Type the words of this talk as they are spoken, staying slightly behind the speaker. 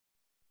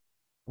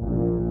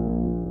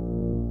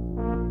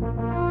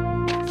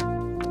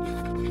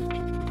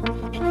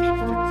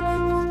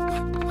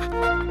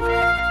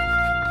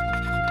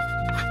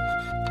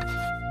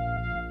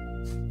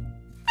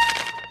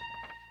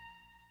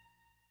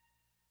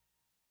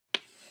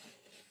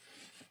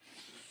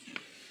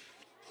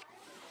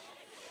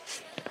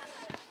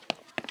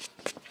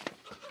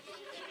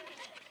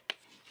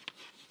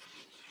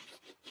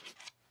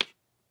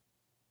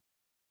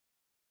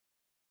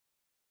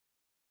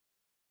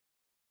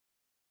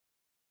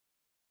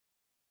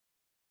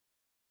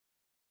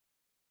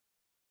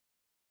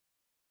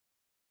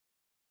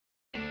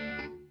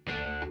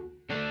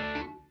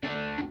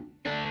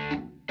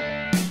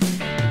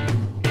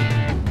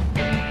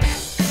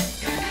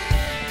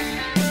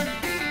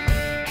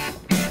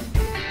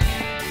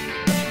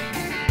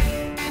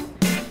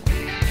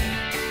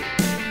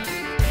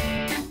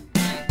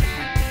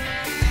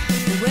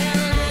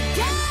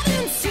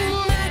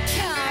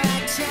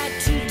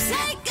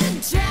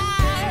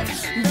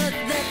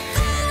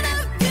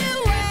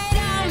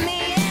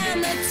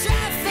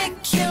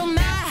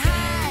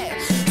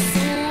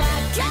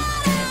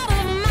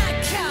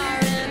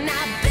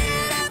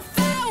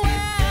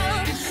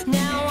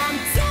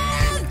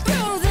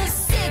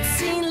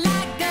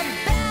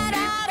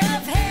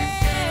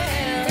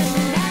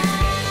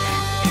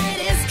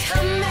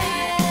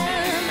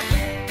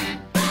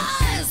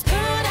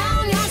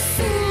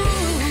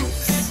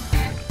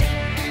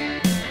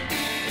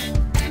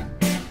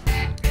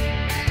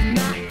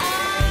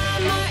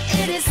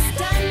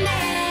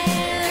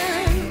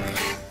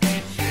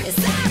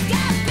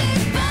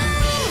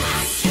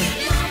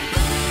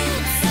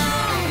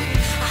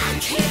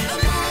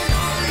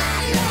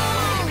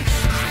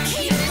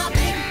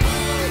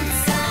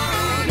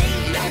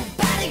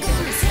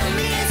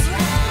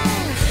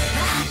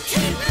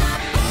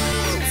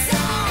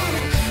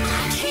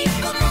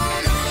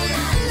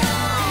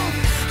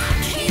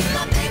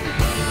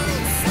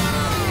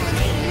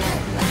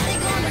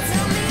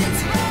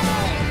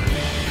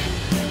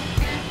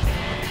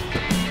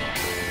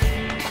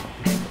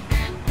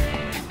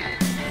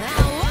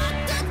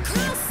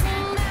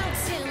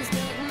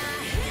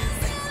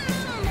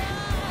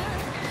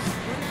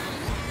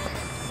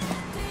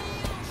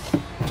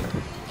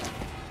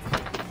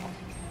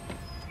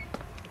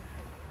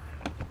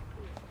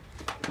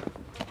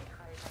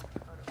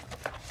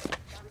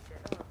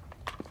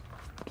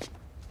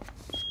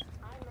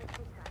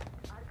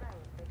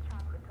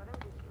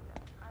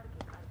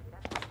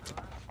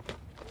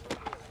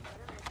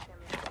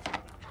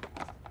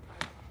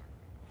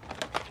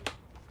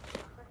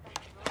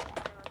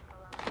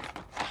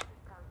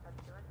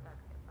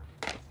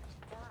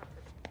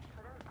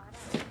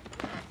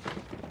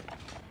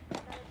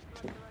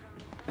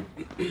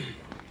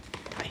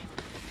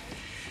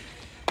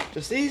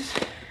Just these?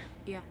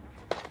 Yeah.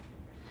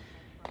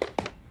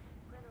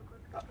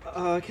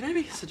 Can I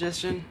make a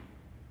suggestion?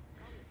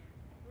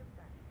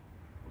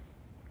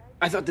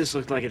 I thought this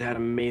looked like it had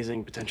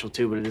amazing potential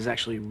too, but it is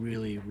actually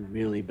really,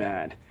 really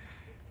bad.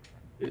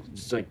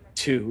 It's like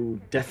two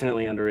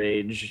definitely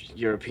underage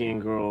European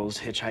girls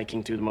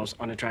hitchhiking through the most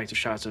unattractive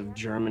shots of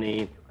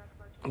Germany.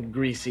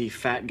 Greasy,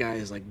 fat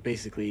guys like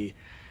basically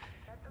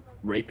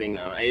raping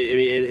them.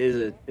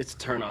 It's a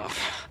turn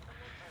off.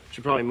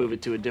 Should probably move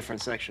it to a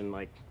different section,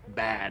 like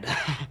bad.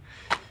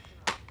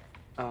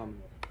 Do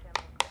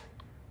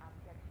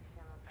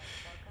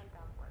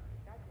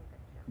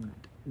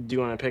you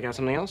want to pick out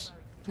something else?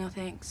 No,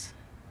 thanks.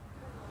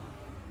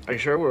 Are you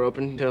sure we're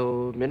open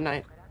till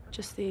midnight?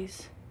 Just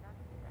these.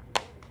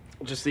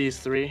 Just these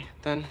three,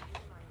 then?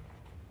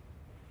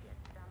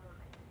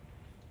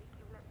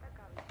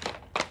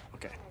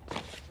 Okay.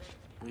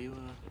 Will you,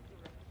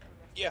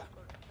 Yeah.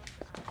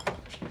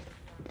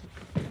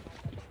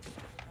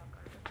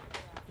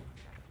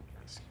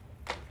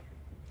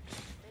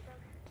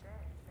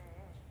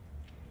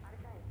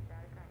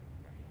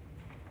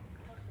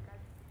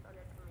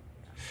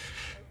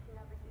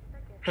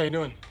 How you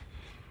doing?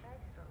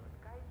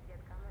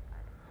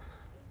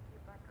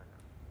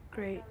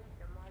 Great.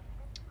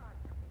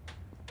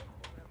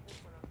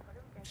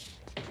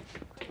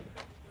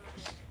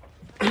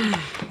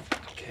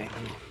 Okay,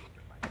 let me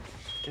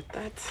get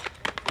that.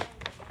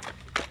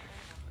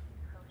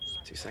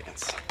 2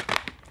 seconds.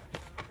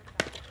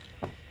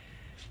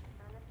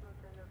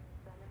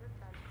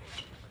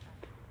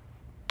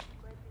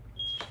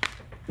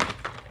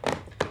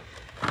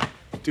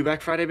 Due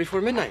back Friday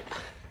before midnight.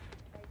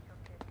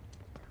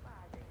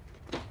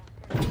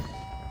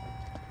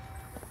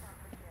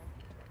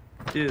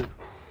 Dude,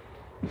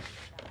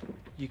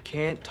 you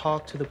can't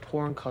talk to the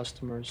porn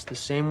customers the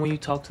same way you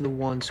talk to the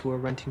ones who are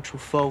renting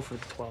Truffaut for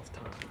the 12th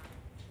time.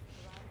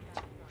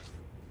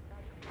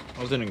 That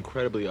was an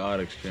incredibly odd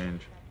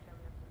exchange.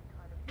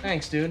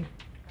 Thanks, dude.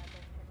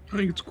 I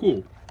think it's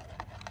cool.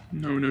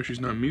 Now we know she's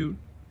not mute.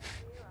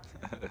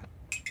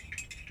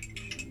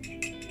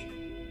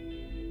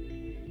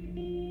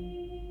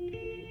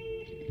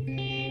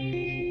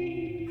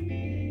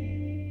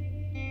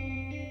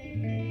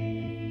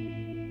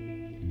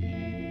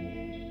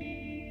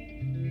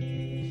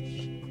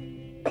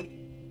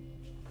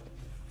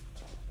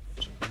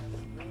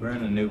 We're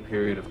in a new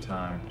period of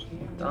time.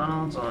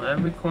 McDonald's on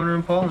every corner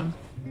in Poland.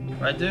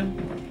 Right, dude?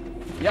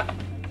 Yeah.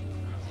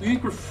 You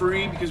think we're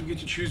free because we get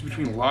to choose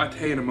between a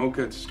latte and a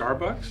mocha at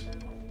Starbucks?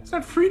 It's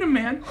not freedom,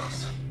 man.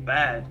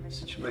 Bad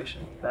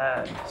situation.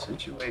 Bad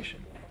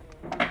situation.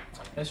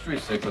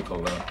 History's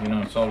cyclical, though. You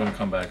know, it's all gonna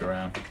come back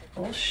around.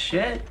 Oh,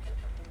 shit.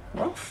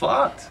 We're all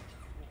fucked.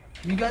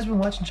 Have you guys been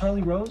watching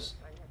Charlie Rose?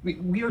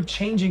 We are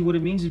changing what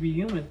it means to be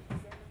human.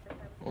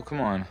 Well,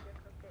 come on.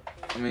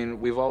 I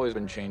mean, we've always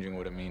been changing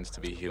what it means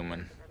to be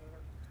human.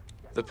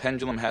 The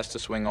pendulum has to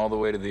swing all the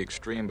way to the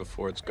extreme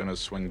before it's gonna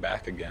swing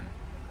back again.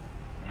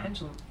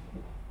 Pendulum?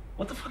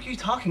 What the fuck are you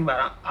talking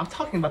about? I'm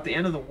talking about the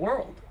end of the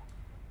world.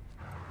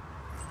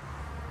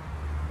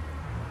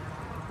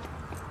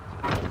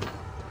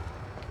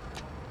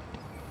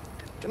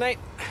 Good night.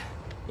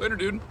 Later,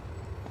 dude.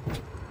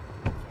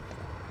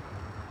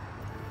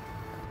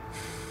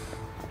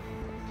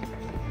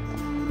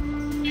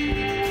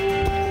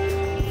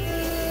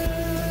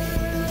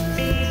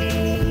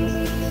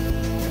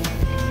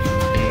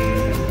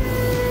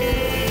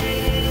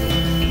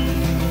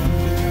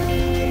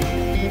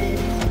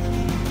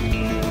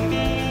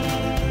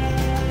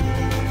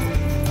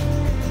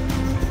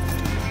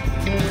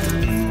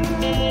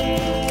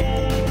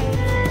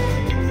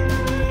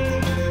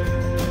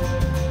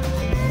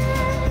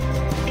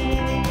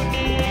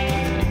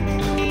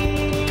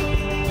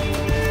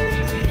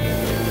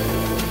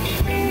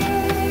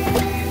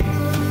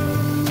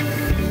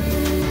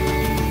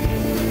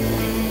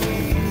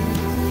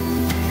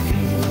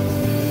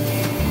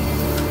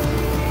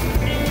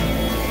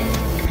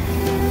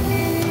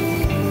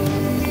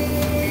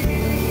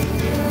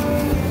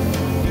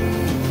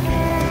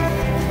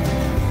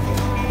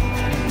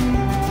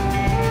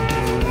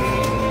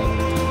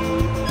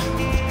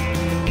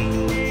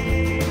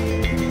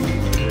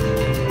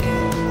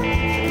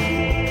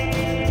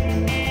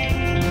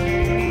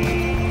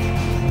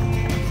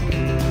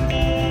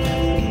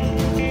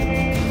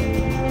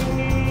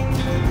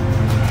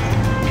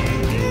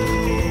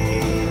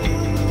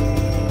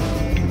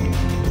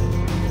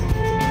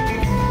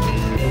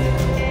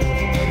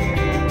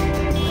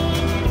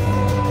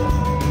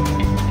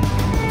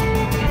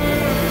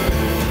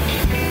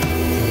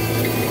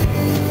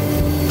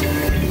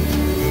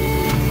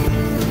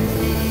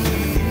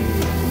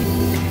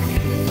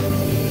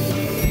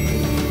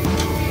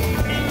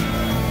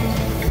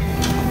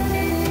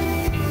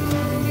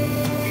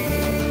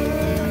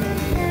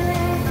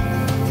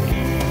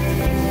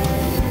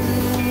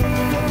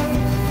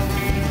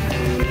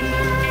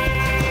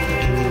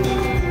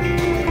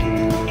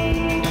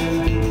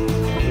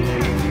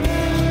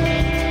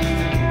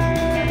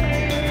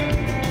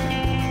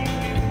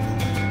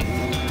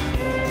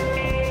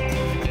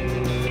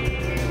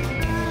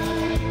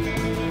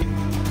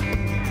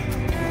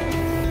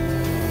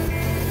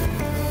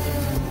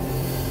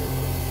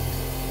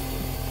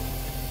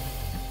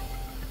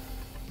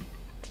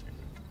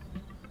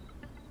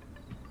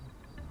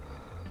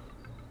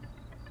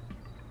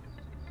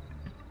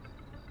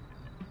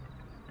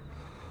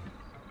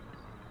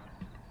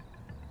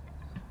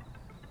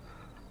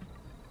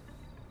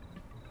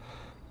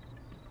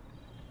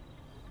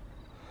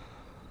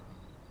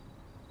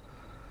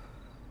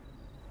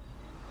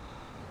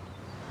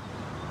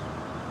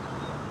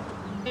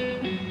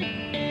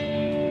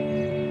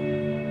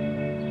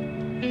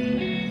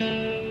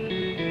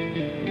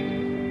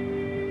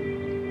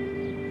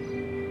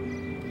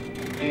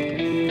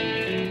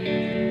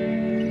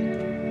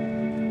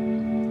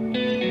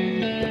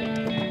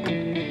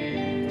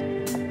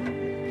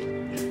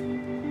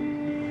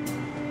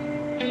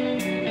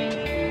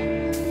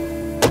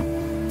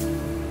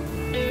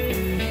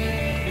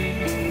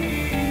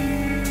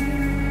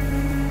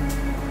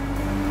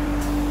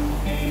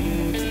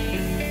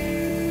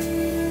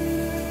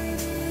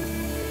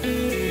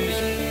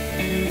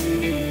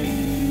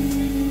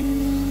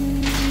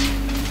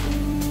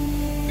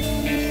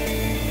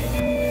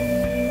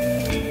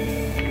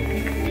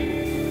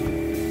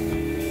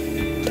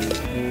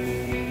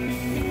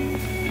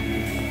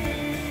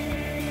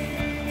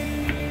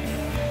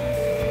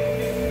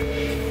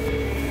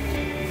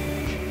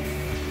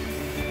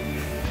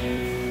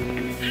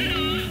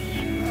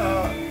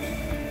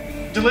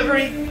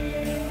 Delivery.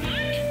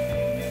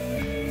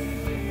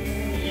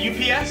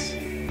 UPS.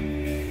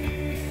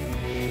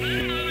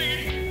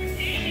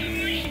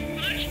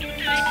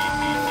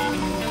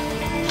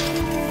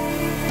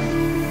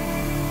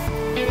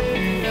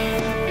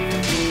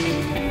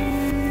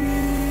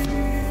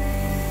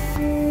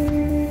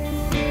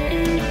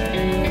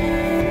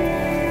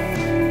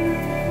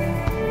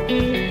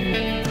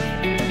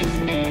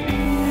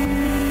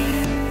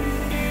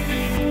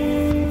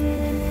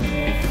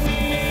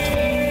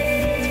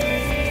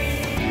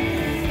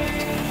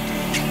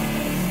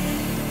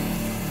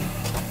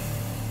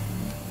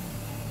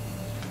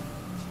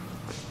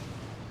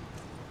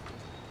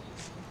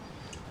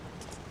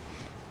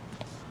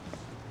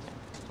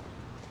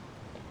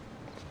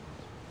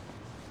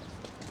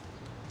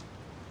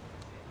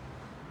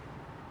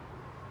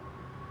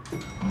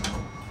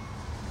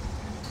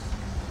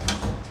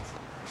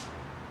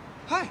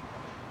 Hi.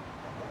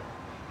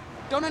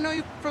 Don't I know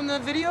you from the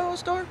video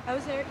store? I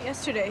was there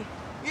yesterday.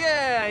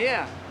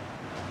 Yeah.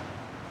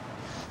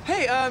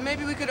 Hey,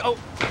 maybe we could,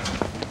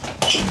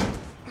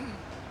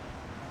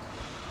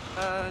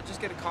 just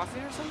get a coffee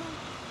or something?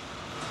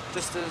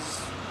 Just as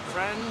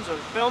friends or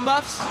film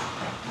buffs?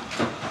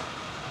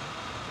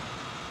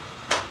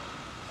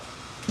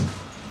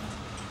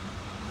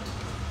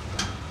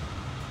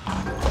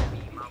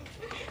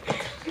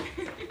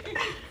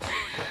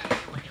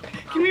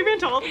 Can we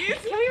rent all these?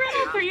 Can we rent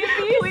all 3 of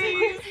these?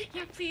 Please.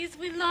 Yeah, please,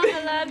 we love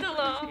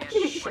Aladalo.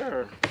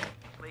 Sure.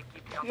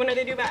 When are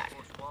they due back?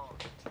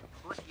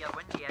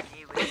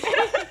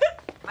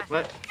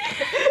 What?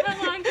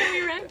 How long can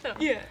we rent them?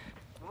 Yeah.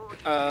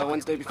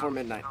 Wednesday before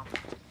midnight.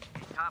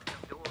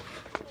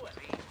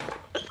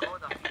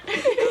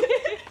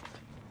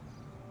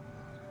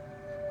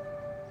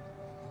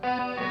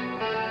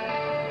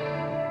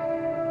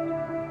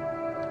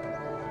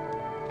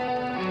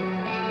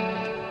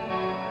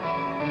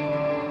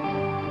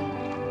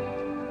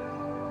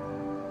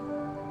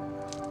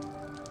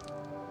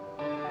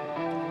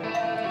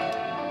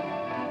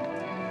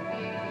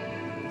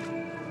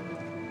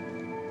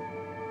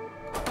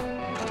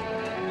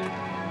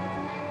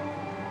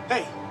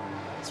 Hey,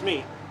 it's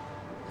me.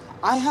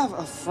 I have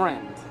a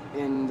friend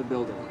in the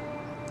building.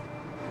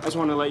 I just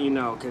wanted to let you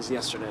know, because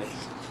yesterday.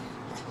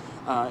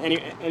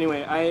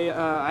 Anyway,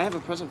 I have a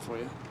present for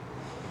you.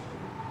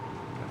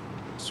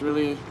 It's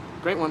really a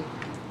great one.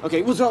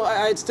 Okay, well, so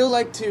I'd still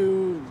like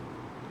to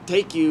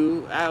take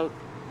you out.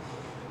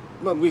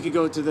 Well, we could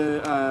go to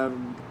the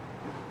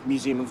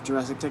Museum of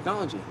Jurassic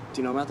Technology.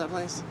 Do you know about that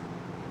place?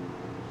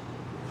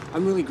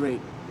 I'm really great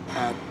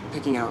at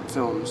picking out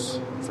films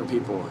for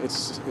people.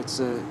 It's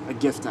a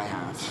gift I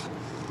have.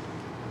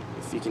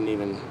 If you can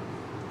even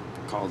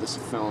call this a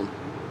film.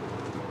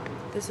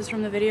 This is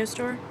from the video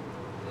store?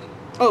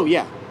 Oh,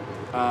 yeah.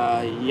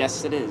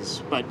 Yes, it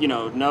is. But, you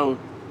know, no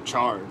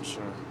charge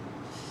or...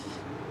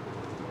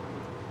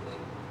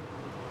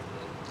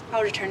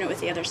 I'll return it with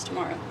the others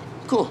tomorrow.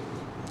 Cool.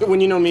 When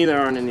you know me, there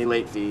aren't any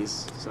late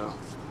fees, so...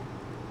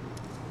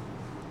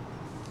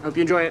 I hope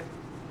you enjoy it.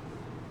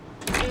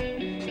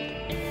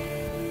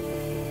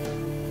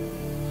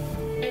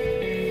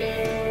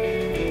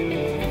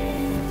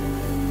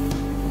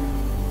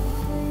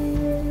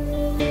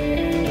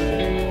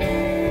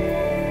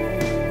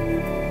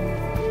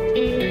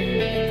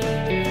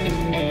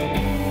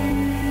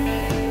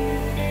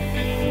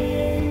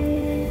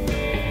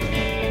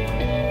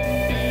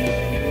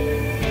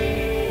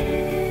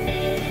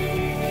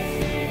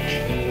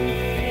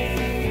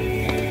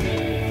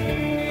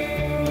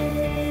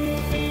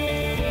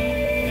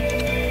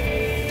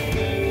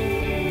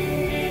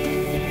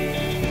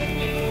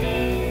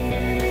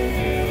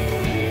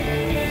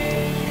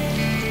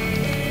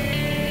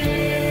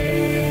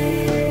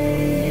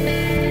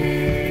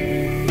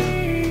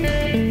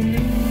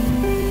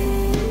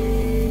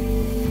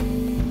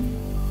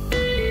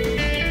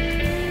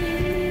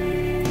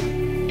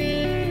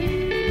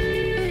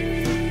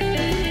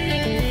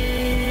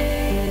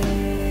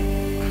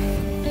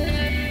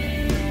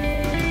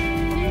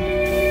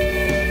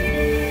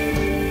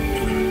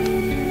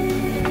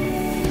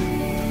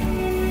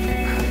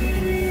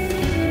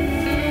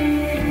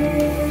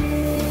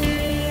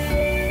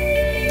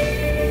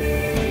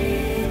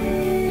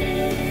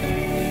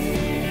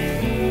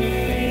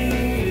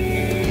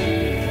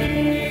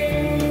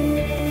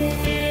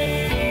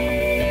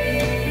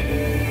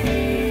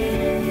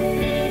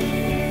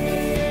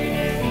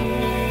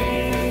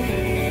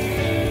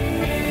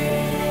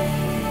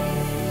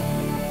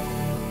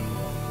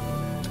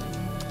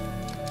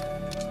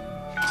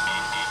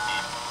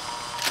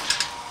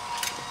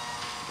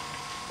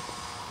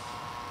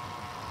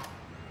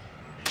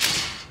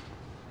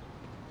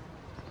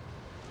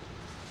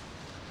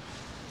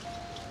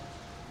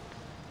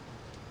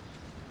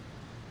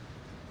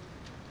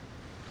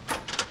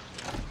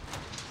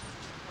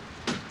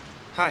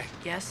 Hi.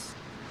 Yes?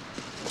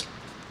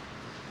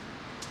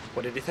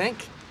 What did you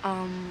think?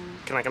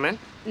 Can I come in?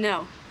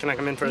 No. Can I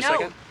come in for a No.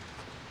 second?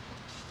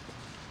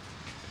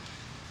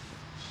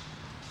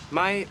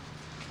 My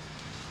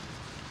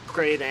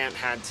great aunt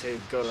had to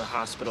go to the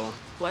hospital.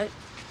 What?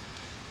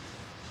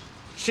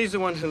 She's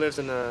the one who lives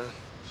in the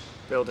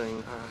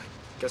building.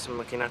 Guess I'm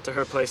looking after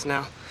her place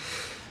now.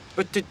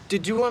 But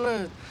did you want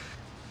to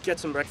get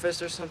some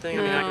breakfast or something?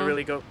 No. I mean, I could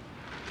really go...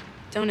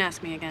 Don't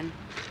ask me again.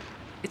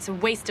 It's a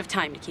waste of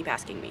time to keep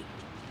asking me.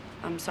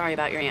 I'm sorry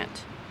about your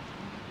aunt.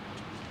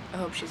 I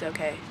hope she's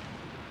okay.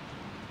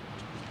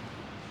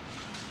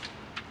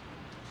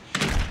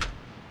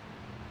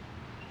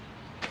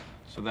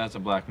 So that's a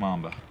black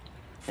mamba.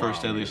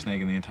 First deadliest snake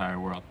in the entire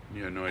world.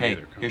 Yeah, no idea.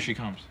 Hey, here she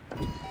comes.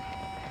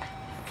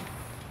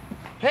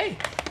 Hey!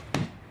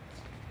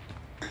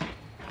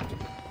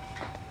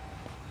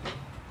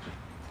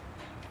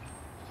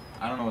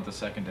 I don't know what the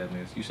second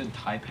deadliest. You said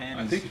taipan?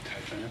 I think it's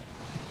taipan.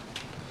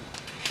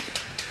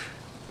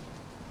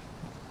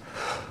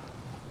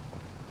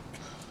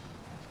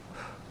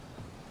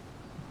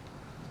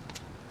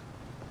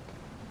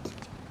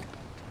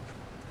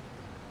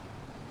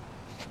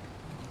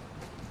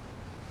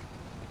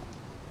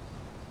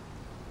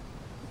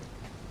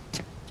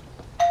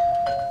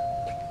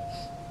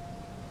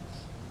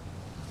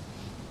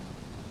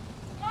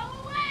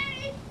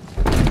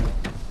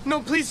 No,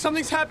 please,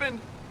 something's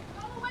happened.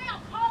 Go away, I'll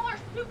call our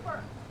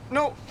super.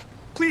 No,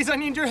 please, I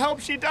need your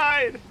help. She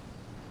died.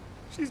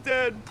 She's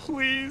dead.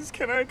 Please,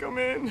 can I come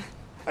in?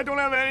 I don't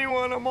have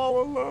anyone. I'm all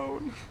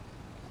alone.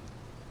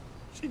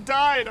 She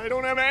died. I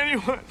don't have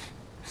anyone.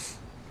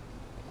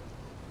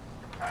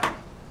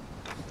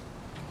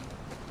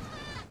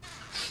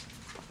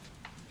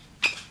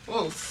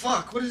 Oh,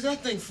 fuck. What is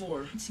that thing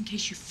for? It's in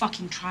case you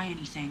fucking try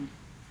anything.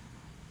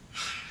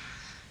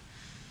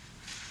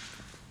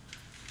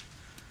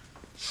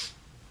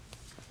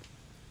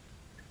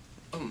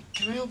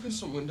 Can I open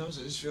some windows?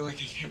 I just feel like I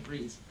can't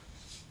breathe.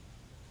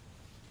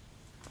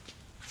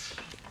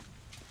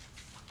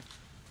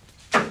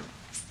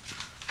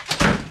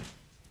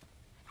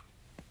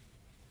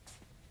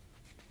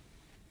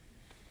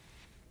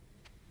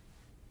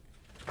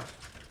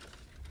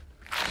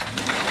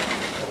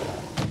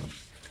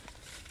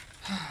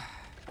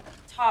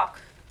 Talk.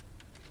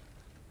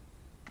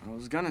 I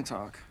was gonna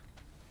talk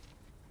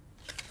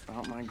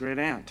about my great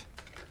aunt.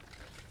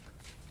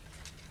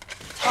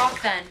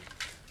 Talk then.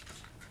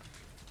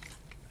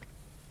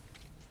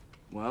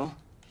 Well,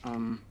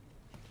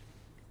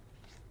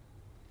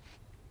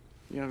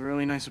 you have a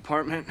really nice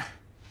apartment.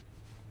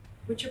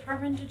 Which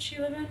apartment did she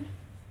live in?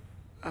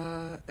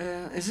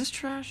 Is this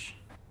trash?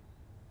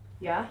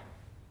 Yeah?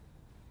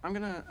 I'm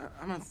gonna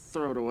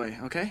throw it away,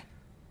 okay?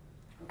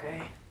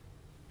 Okay.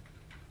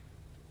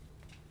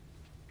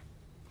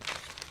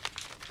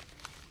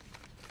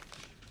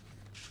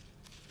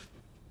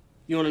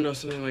 You wanna know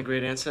something my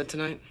great aunt said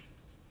tonight?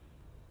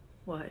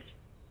 What?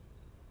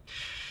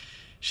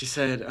 She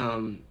said,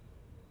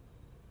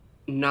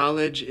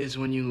 knowledge is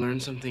when you learn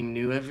something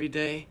new every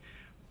day.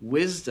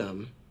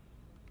 Wisdom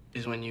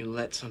is when you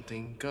let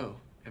something go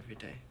every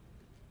day.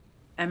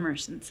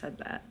 Emerson said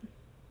that.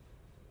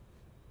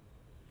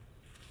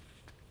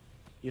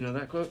 You know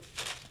that quote?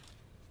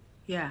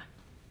 Yeah.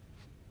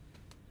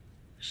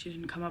 She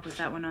didn't come up with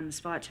that one on the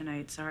spot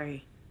tonight,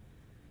 sorry.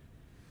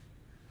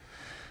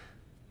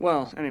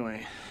 Well,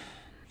 anyway,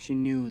 she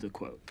knew the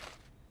quote.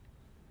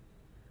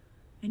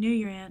 I knew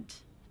your aunt.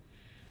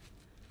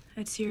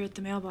 I'd see her at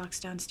the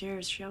mailbox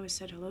downstairs. She always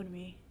said hello to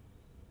me.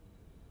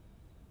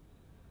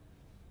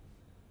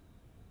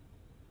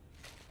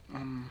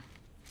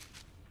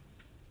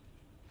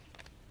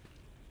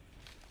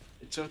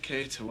 It's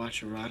okay to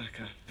watch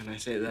erotica, and I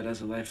say that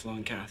as a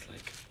lifelong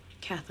Catholic.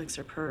 Catholics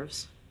are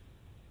pervs.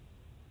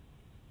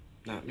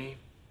 Not me.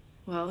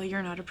 Well,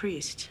 you're not a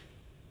priest.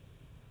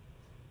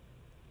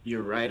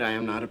 You're right, I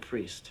am not a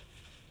priest.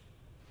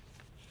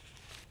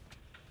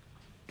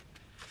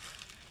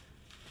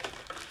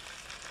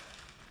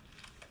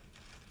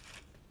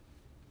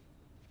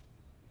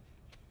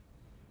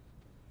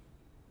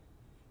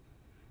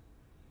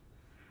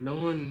 No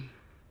one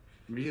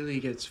really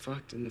gets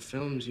fucked in the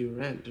films you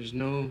rent. There's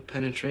no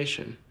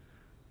penetration.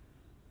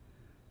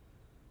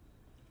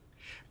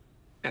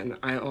 And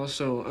I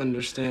also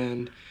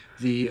understand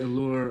the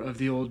allure of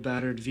the old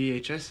battered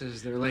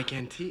VHSs. They're like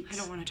antiques. I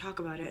don't want to talk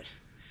about it.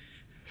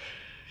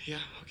 Yeah,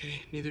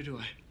 okay, neither do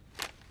I.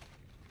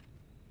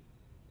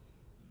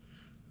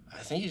 I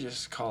think you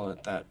just call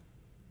it that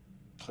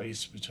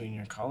place between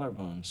your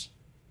collarbones.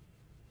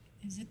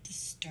 Is it the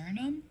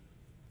sternum?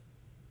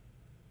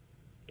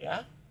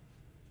 Yeah?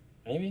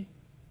 Maybe.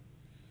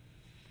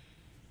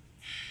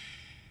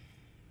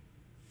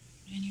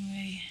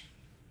 Anyway,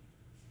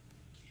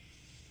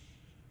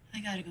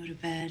 I gotta go to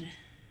bed.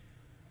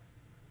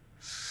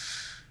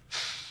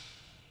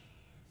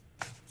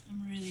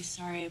 I'm really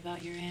sorry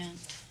about your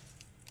aunt.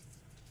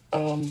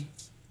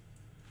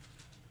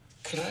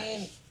 Could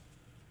I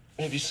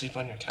maybe sleep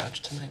on your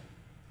couch tonight?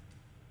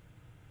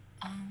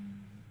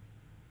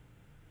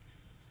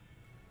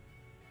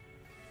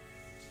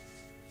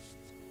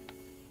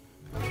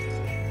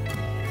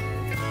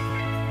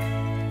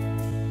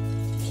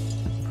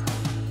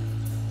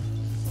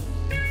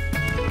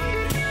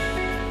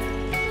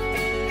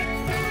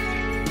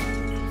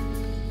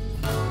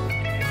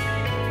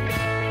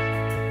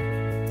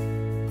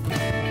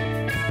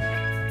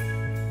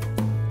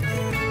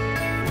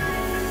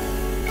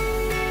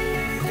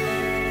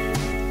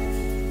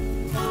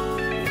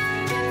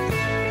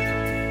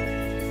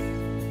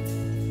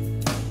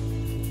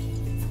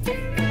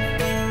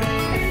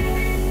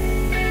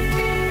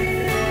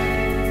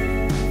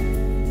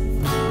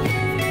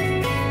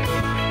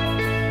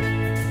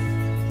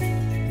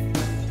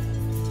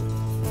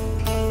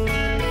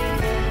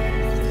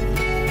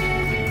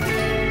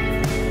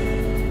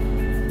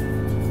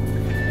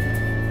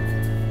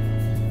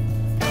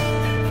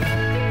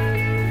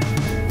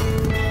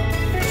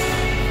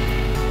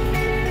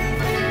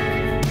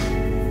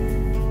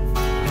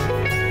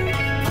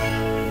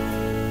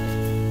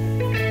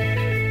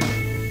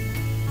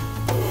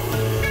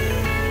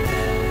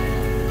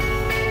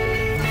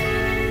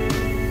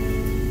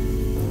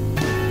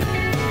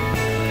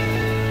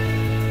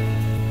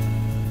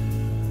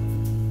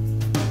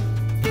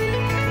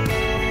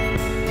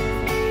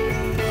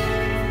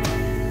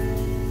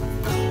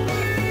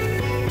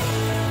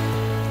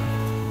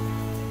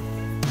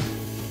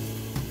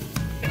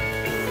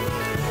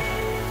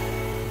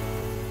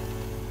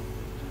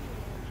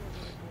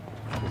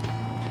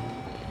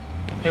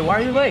 Hey,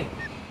 why are you late?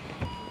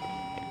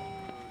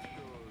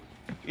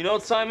 You know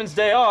it's Simon's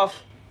day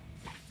off.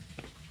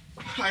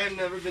 I have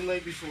never been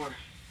late before.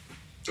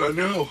 I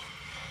know.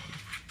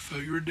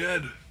 Thought you were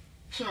dead.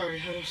 Sorry,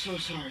 I'm so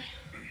sorry.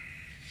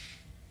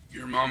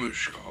 Your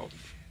mama's called.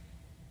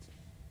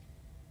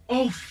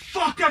 Oh,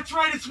 fuck, that's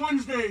right, it's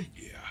Wednesday.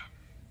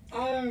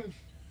 Yeah.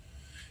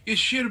 Yeah,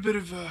 she had a bit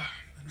of an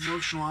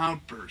emotional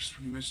outburst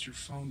when you missed your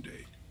phone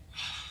date.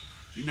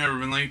 You've never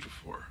been late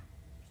before.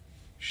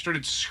 She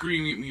started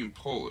screaming at me in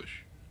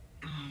Polish.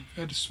 I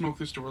had to smoke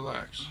this to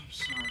relax. I'm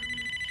sorry.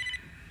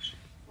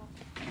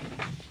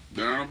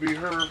 That'll be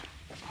her.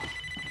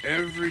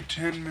 Every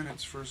 10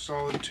 minutes for a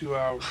solid 2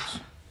 hours.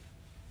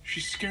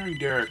 She's scaring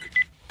Derek.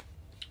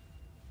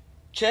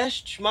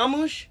 Cześć,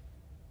 mamuś?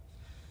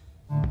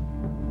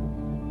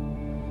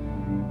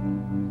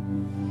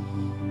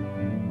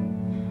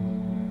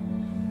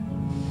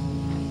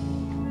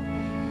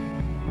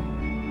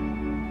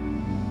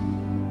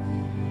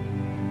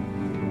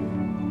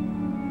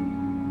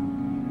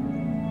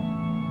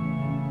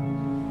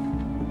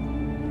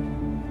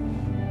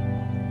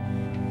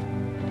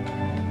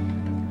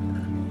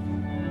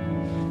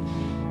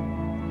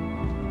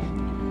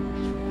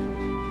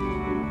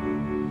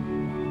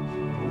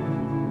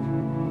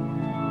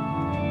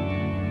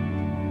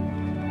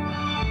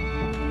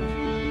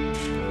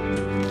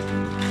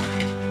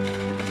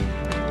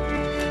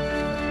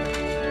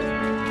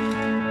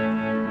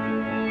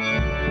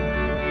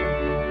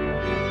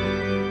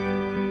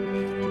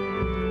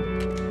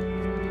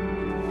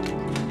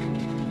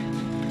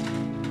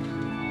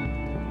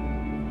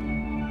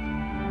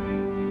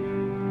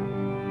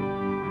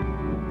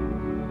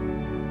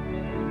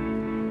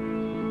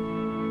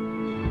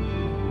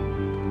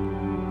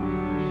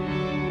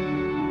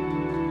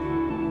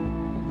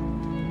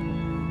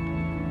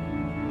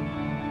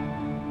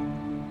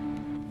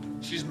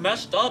 She's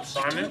messed up,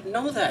 Simon. I don't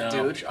know that,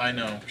 No, dude. I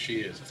know, she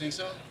is. You think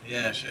so?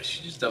 Yeah,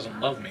 she just doesn't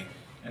love me.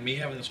 And me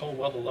having this whole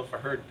world of love for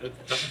her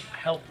doesn't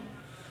help.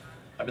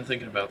 I've been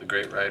thinking about the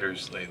great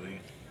writers lately.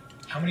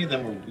 How many of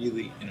them were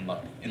really in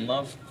love? In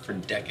love for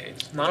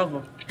decades. None of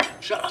them.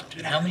 Shut up,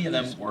 dude. How many of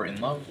them were in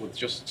love with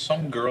just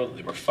some girl that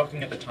they were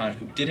fucking at the time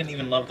who didn't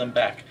even love them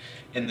back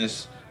in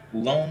this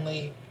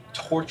lonely,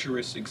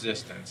 torturous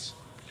existence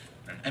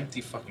in an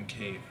empty fucking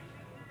cave?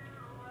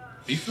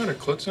 You found a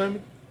clit,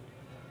 Simon?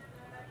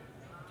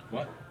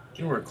 What?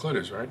 You know where a clit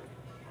is, right?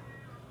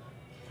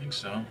 I think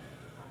so.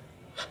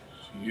 So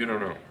you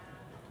don't know.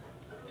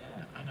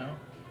 Yeah, I know.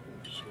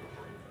 So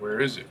where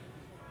is it?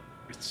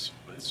 It's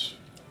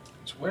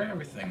where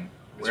everything.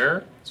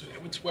 Where?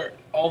 It's where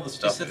all the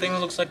stuff Is the thing that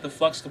looks like the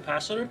flux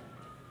capacitor?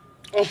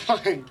 Oh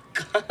my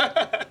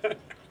god.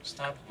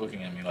 Stop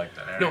looking at me like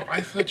that, Eric. No,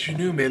 I thought you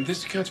knew, man.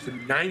 This accounts for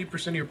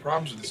 90% of your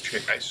problems with this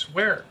chick, I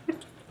swear.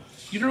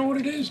 You don't know what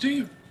it is, do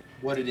you?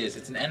 What it is?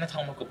 It's an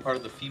anatomical part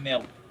of the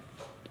female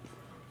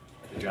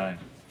vagina.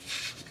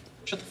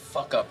 Shut the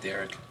fuck up,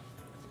 Derek.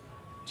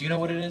 Do you know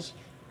what it is?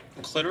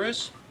 The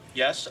clitoris?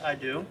 Yes, I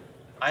do.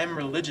 I am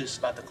religious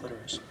about the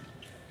clitoris.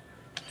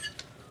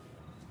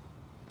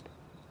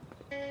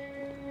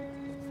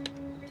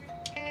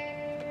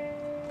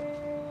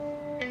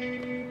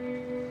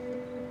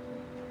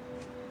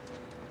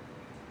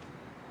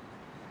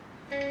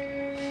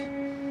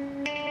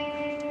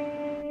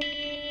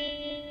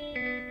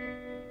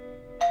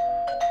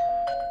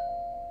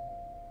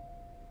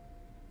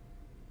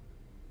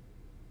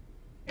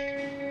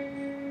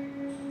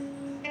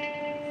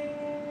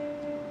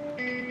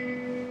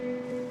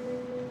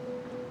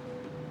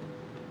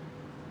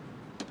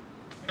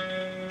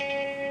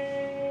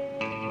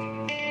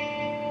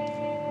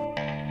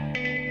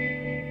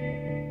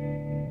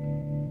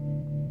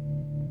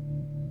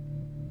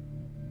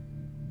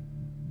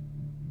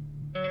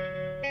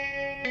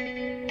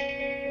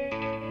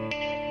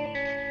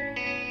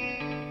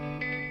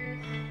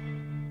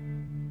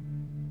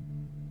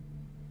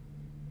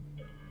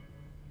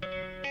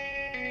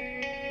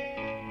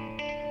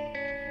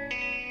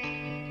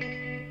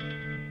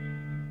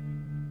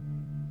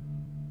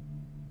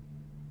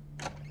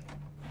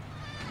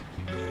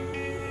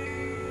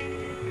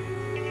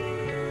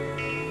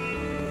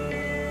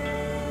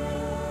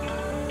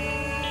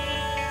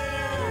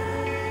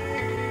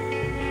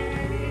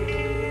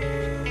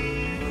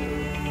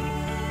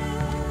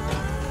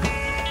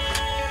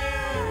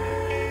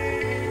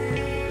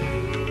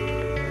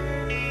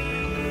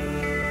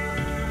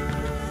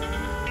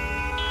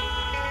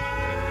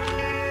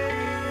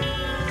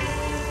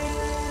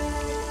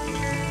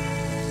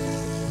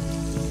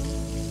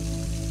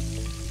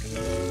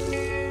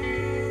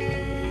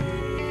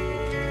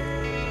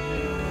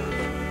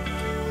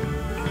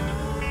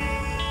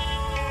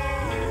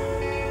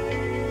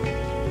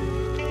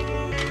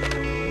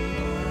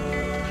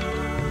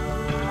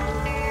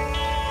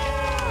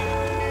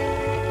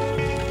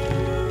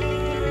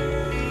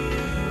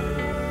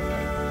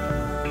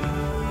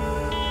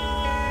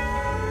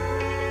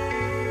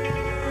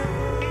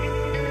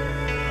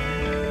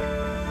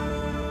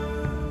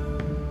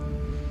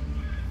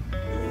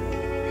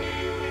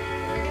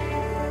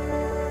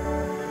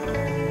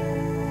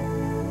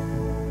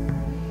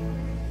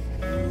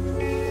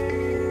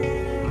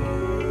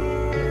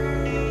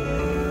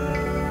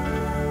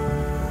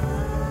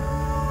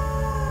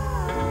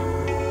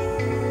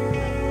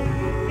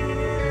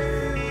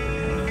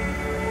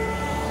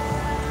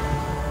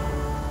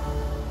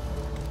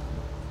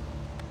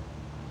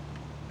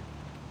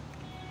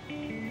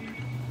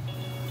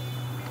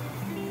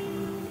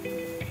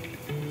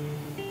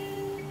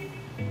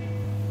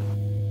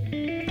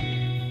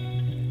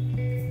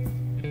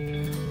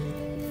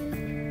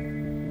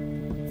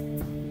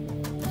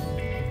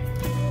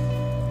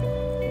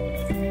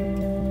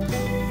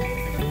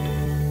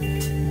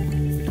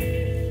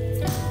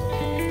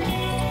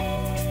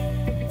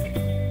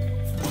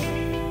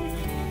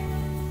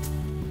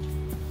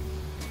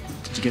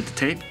 you get the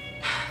tape?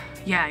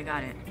 Yeah, I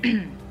got it.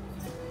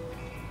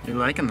 You're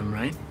liking them,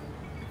 right?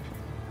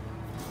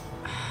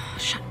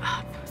 Shut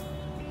up.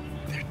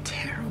 They're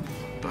terrible,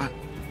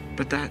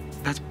 but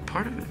that's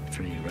part of it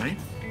for you, right?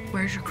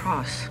 Where's your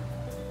cross?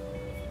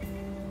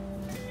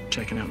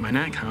 Checking out my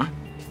neck, huh?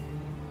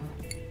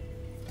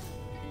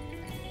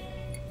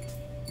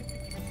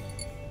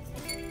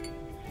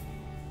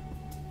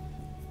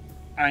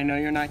 I know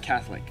you're not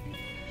Catholic.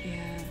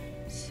 Yeah,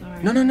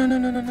 sorry.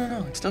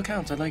 No. It still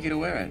counts. I'd like you to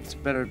wear it. It's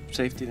better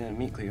safety than a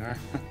meat cleaver.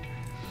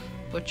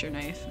 Butcher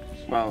knife.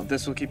 Well,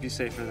 this will keep you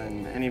safer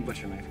than any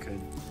butcher knife could.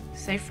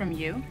 Safe from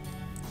you?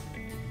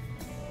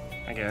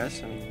 I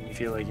guess. I mean, you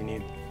feel like you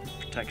need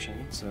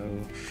protection, so...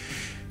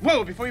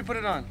 Whoa, before you put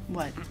it on.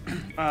 What?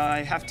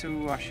 I have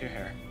to wash your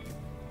hair.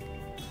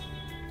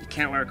 You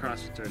can't wear a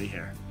cross with dirty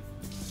hair.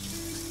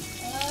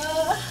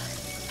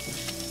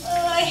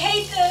 I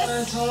hate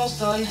this. It's almost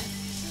done.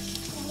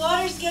 The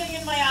water's getting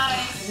in my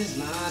eyes. It is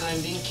not.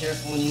 I'm being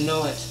careful and you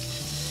know it.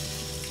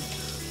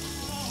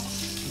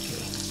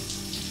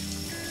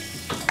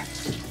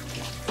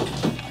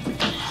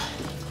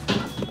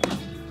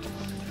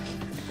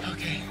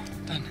 Okay,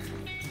 done.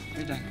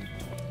 You're done.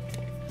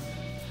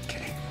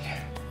 Okay,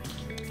 here.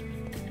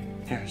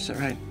 Here, sit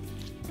right.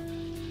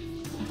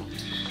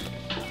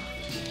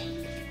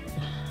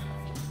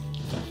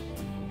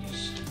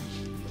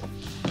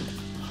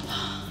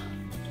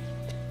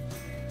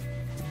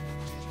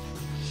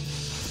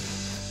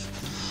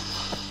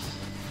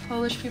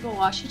 Polish people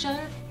wash each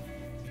other?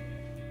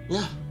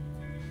 Yeah.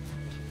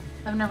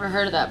 I've never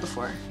heard of that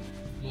before.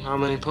 How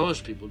many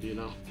Polish people do you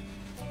know?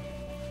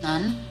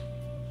 None?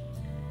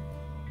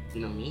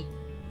 You know me?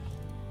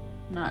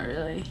 Not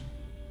really.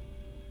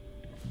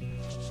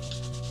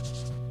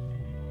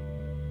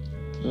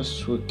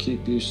 This will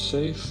keep you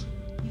safe.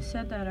 You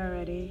said that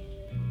already.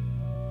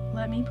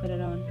 Let me put it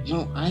on.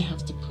 No, I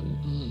have to put it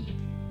on.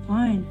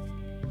 Fine.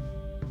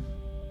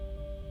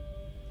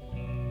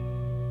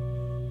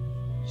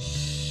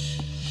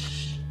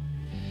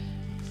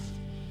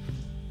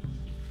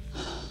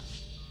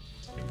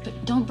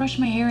 But don't brush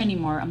my hair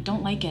anymore. I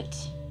don't like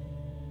it.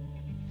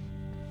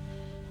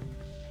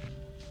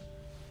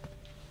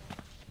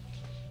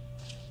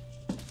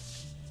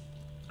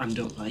 I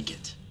don't like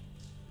it.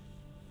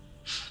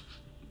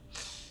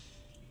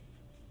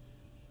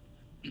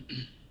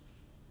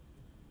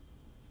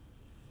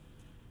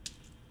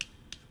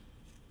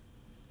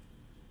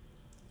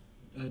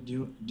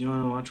 Do you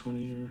want to watch one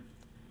of your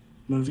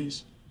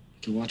movies?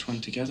 We could watch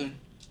one together.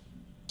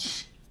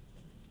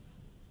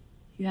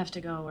 You have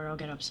to go or I'll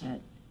get upset.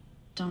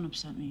 Don't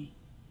upset me.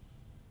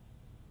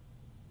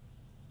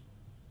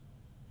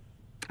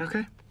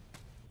 Okay.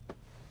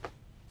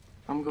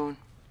 I'm going.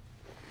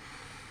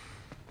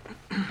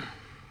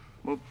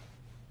 We'll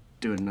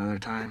do it another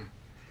time.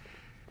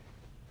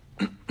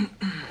 I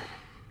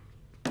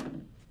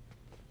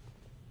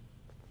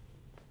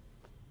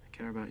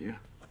care about you.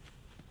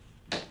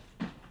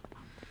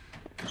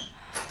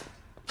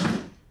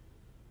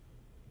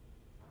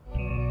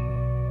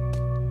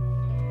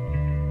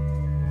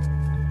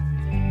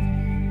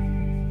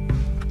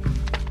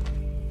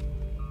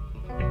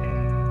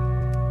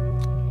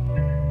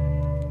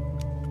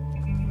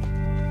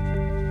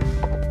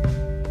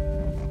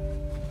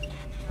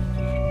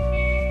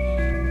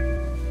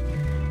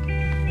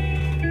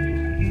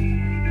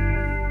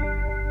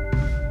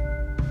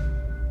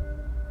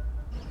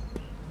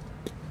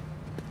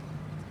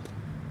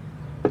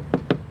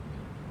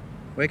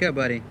 Wake up,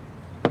 buddy.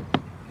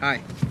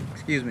 Hi.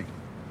 Excuse me.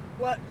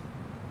 What?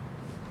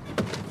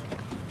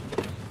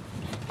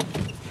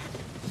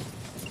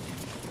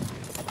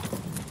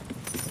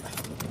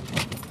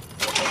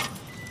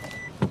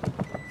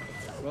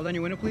 Roll down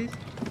your window, please.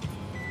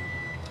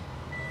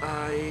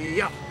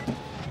 Yeah.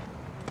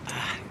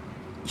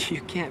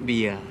 You can't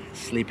be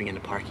sleeping in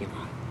the parking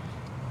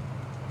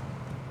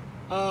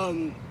lot.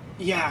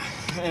 Yeah.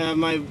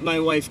 My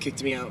wife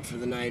kicked me out for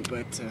the night,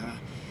 but,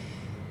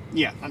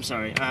 yeah, I'm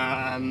sorry.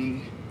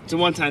 It's a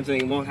one-time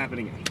thing. It won't happen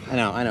again.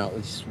 I know.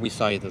 We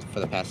saw you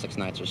for the past 6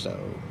 nights or so.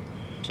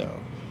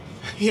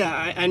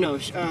 Yeah, I know.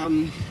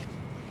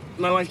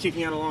 My wife kicked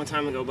me out a long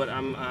time ago, but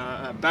I'm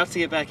about to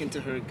get back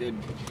into her good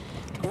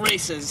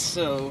graces,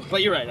 so...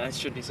 But you're right, I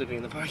should be sleeping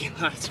in the parking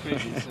lot. It's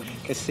crazy. So.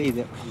 Cause see,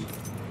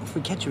 if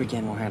we get you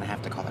again, we're gonna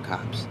have to call the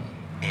cops.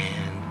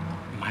 And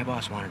my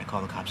boss wanted to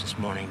call the cops this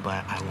morning,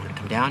 but I wanted to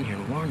come down here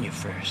and warn you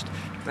first.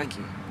 Thank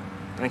you.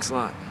 Thanks a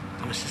lot.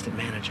 I'm assistant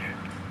manager.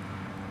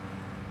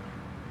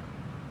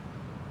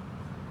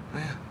 Oh,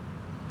 yeah.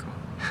 Cool.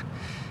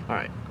 All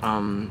right.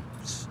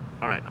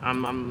 All right.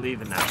 I'm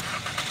leaving now.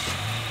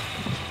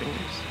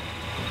 Fingers.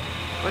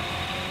 What?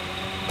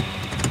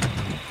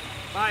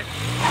 Bye.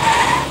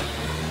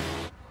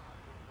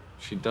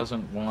 She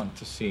doesn't want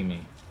to see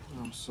me.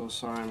 I'm so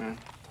sorry, man.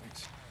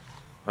 Thanks.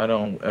 I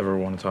don't ever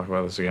want to talk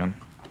about this again.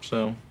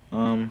 So,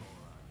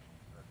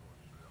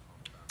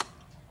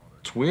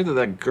 it's weird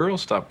that girl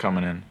stopped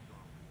coming in.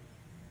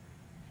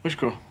 Which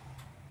girl?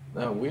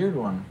 That weird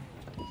one.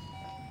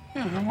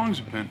 Yeah, how long's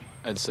it been?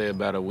 I'd say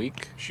about a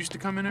week. She used to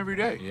come in every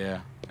day.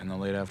 Yeah, in the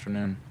late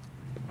afternoon.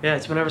 Yeah,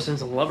 it's been ever since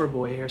the lover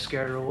boy here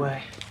scared her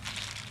away.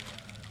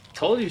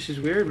 Told you she's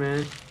weird,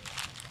 man.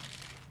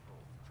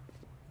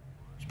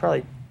 She's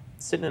probably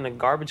sitting in a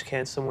garbage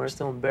can somewhere,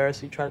 still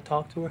embarrassed you try to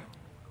talk to her.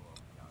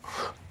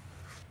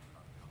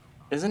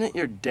 Isn't it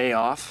your day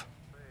off?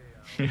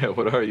 Yeah,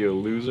 what are you, a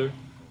loser?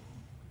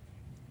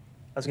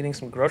 I was getting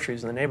some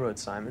groceries in the neighborhood,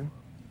 Simon.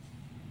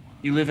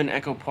 You live in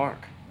Echo Park.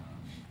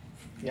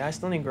 Yeah, I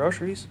still need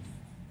groceries.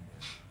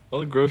 All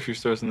the grocery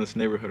stores in this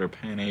neighborhood are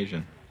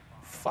Pan-Asian.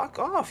 Fuck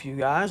off, you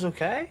guys,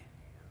 okay?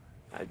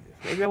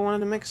 Maybe I wanted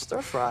to make a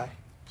stir fry.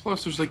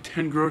 Plus, there's like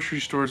 10 grocery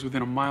stores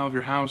within a mile of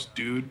your house,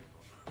 dude.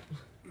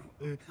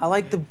 I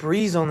like the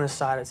breeze on this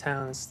side of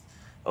town. It's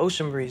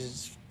ocean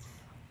breeze.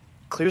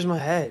 It clears my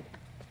head.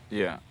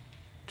 Yeah,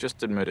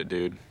 just admit it,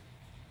 dude.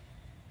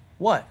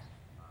 What?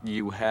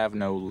 You have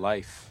no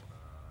life.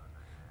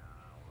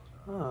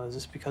 Oh, is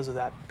this because of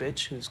that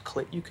bitch whose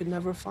clit you could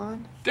never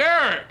find?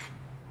 Derek!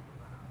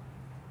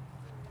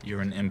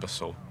 You're an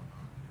imbecile.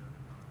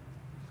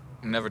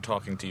 I'm never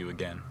talking to you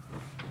again.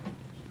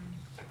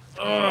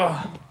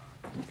 Ugh.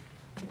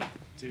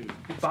 Dude,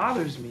 it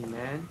bothers me,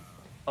 man.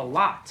 A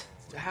lot.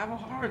 Have a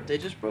heart. They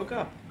just broke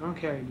up. I don't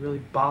care. It really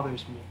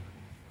bothers me.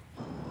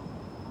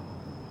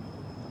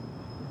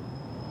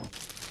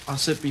 I'll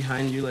sit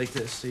behind you like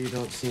this so you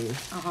don't see me.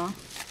 Uh-huh.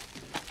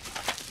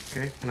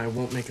 Okay? And I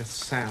won't make a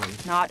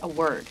sound. Not a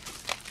word.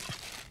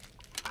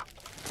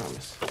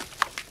 Promise.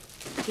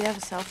 Do you have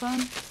a cell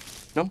phone?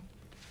 No?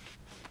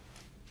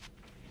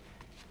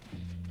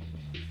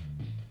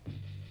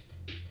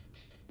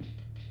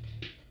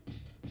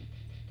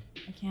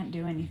 I can't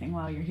do anything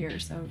while you're here,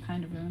 so it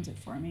kind of ruins it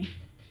for me.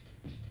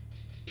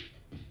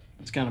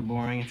 It's kind of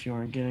boring if you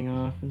aren't getting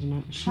off, isn't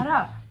it? Shut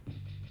up.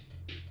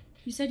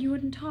 You said you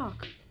wouldn't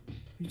talk.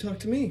 You talk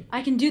to me.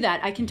 I can do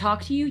that. I can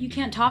talk to you. You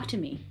can't talk to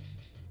me.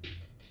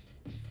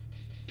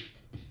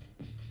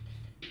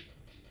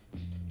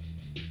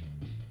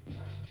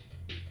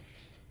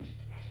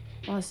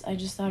 Boss, I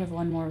just thought of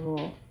one more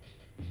rule.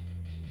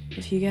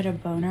 If you get a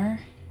boner,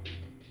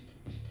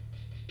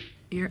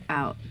 you're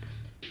out.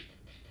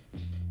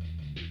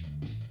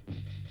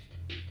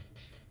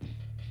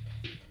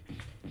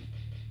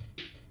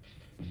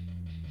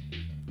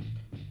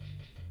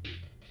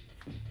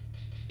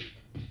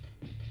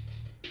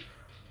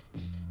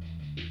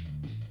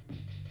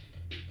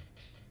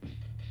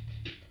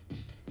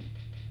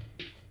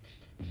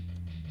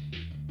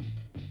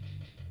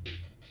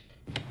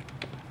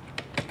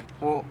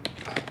 Well,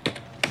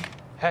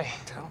 hey,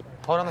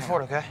 hold on the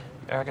fort, okay?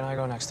 Eric and I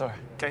go next door.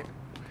 Okay.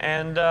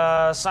 And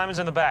Simon's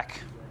in the back.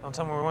 Don't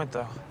tell me where we went,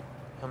 though.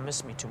 He'll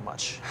miss me too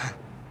much.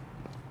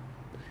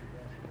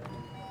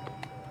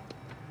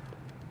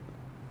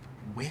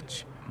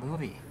 Which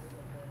movie?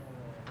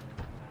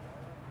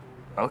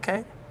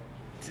 Okay.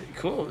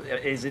 Cool.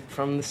 Is it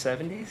from the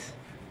 70s?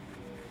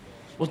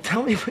 Well,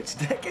 tell me which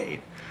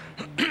decade.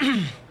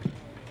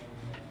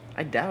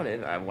 I doubt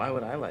it. Why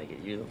would I like it?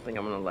 You don't think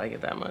I'm gonna like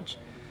it that much?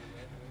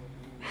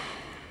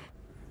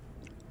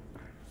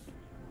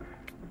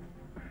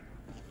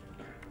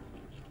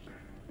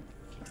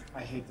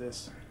 I hate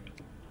this.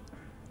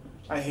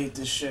 I hate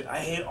this shit. I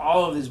hate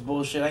all of this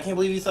bullshit. I can't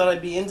believe you thought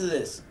I'd be into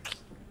this.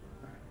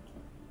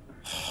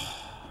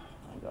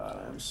 Oh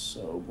god, I'm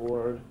so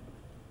bored.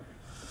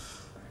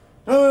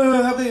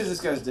 How big is this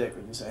guy's dick,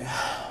 would you say?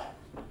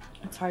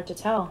 It's hard to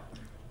tell.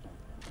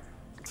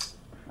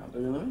 How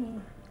big is it?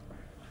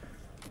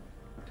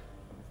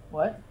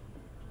 What?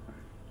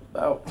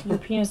 About. Your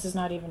penis is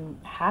not even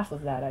half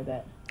of that, I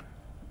bet.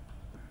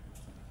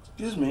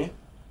 Excuse me.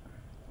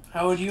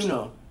 How would you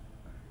know?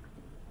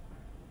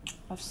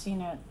 I've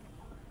seen it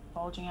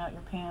bulging out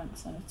your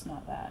pants, and it's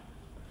not that.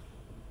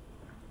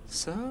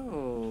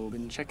 So,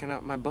 been checking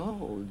out my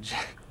bulge.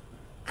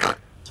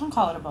 Don't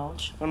call it a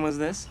bulge. When was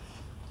this?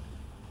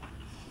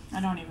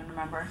 I don't even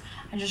remember.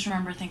 I just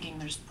remember thinking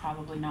there's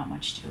probably not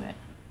much to it.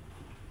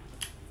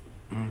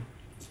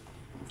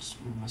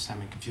 Must have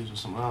me confused with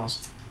someone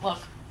else. Look,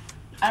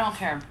 I don't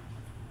care.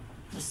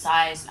 The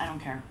size, I don't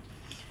care.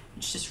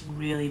 It's just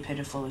really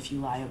pitiful if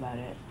you lie about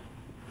it.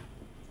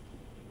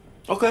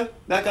 Okay,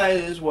 that guy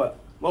is what?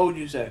 What would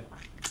you say?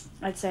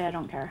 I'd say I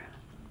don't care.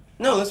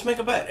 No, let's make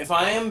a bet. If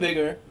I am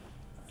bigger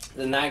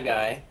than that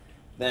guy,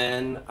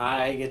 then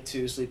I get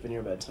to sleep in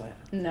your bed tonight.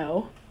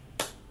 No.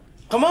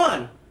 Come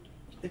on!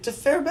 It's a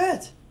fair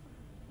bet.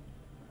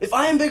 If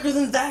I am bigger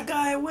than that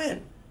guy, I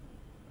win.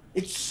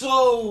 It's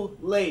so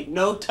late.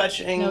 No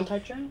touching. No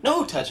touching?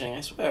 No touching,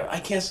 I swear. I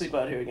can't sleep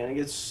out here again. It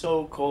gets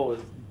so cold.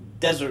 It's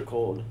desert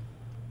cold.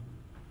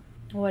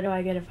 What do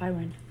I get if I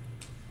win?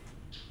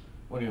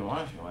 What do you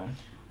want if you win?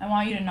 I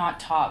want you to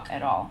not talk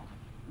at all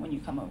when you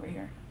come over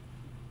here.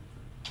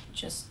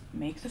 Just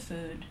make the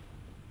food,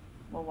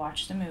 we'll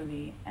watch the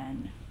movie,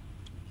 and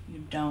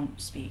you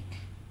don't speak.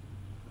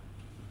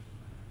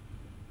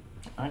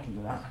 I can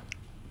do that.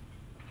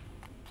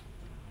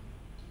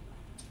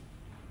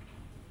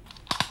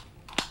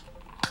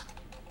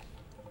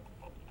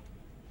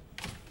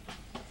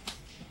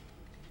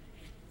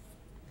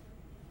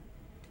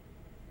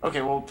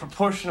 Okay, well,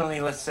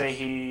 proportionally, let's say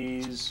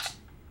he's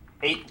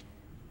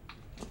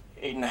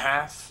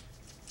 8.5.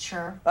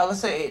 Sure.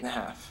 Let's say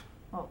 8.5.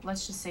 Well,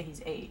 let's just say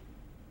he's 8.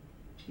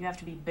 You have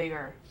to be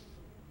bigger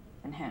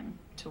than him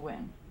to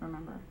win,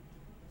 remember?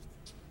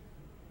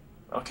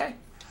 Okay.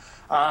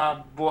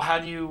 Well, how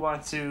do you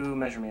want to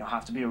measure me? I'll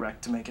have to be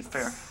erect to make it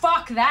fair.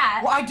 Fuck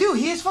that! Well, I do.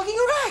 He is fucking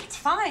erect.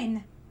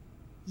 Fine.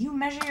 You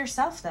measure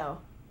yourself, though.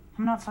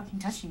 I'm not fucking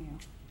touching you.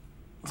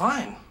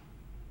 Fine.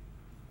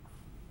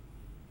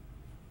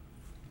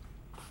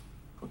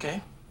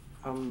 Okay.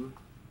 Are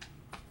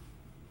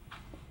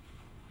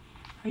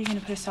you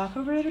gonna put a sock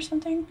over it or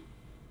something?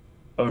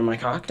 Over my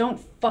cock? Don't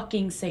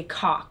fucking say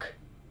cock.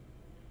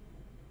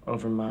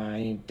 Over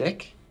my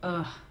dick?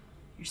 Ugh,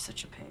 you're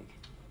such a pig.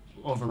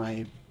 Over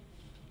my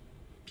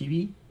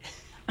pee-pee?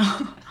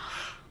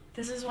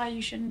 This is why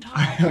you shouldn't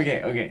talk.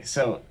 Okay,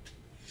 so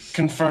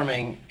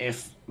confirming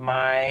if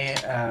my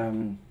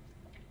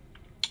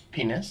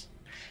penis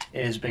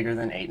is bigger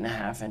than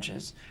 8.5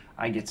 inches,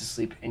 I get to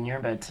sleep in your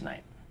bed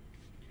tonight.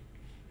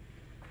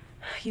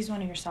 Use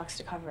one of your socks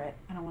to cover it.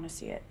 I don't want to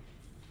see it.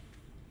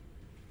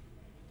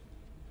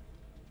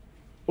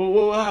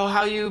 Well,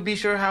 how you be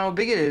sure how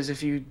big it is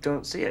if you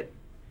don't see it?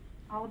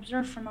 I'll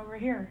observe from over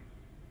here.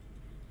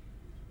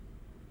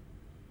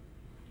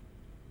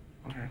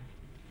 Okay.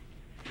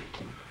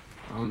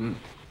 I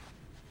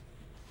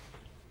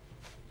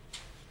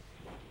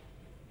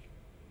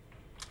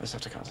just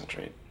have to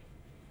concentrate.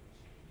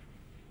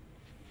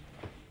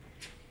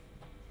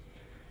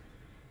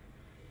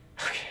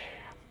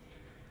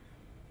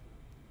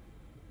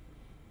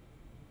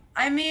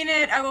 I mean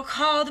it. I will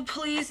call the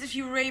police if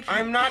you rape me.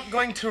 I'm not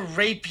going to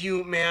rape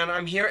you, man.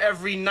 I'm here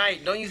every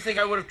night. Don't you think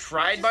I would have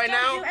tried by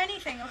now? Don't do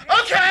anything,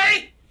 okay?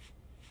 Okay!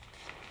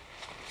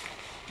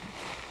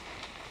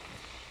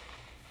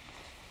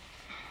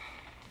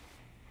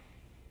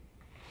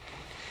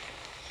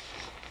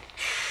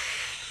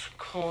 It's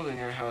cold in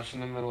your house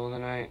in the middle of the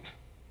night.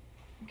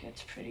 It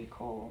gets pretty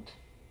cold.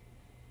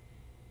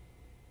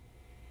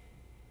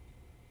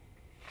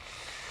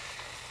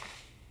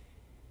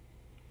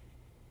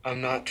 I'm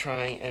not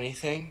trying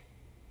anything.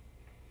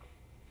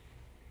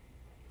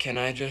 Can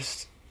I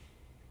just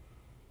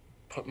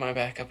put my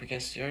back up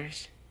against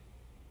yours?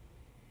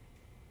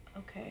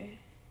 Okay.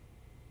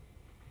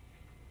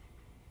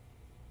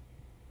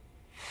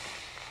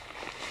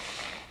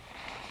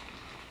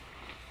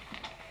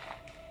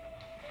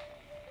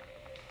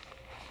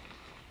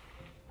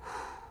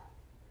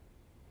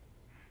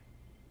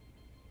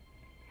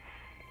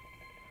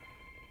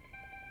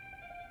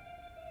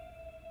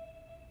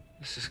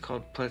 This is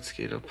called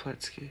Plecki do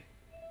Plecki.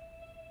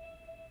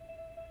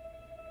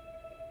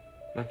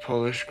 My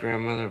Polish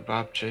grandmother,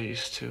 Babcia,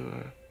 used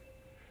to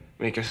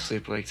make us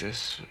sleep like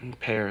this in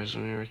pairs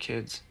when we were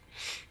kids.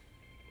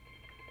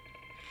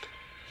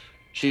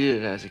 She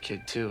did it as a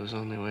kid, too. It was the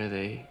only way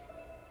they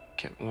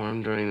kept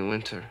warm during the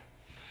winter.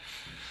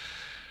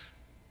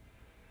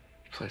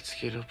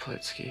 Plecki do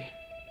Plecki.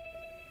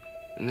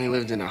 And they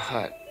lived in a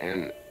hut,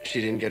 and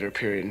she didn't get her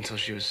period until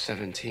she was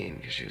 17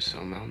 because she was so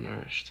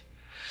malnourished.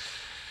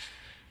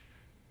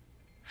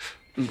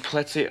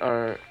 Plecy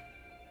are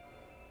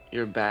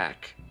your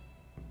back.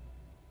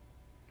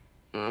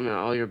 I mean,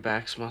 all your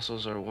back's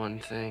muscles are one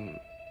thing,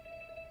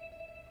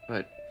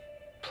 but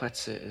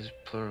plecy is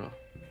plural.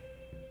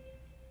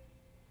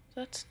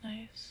 That's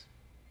nice.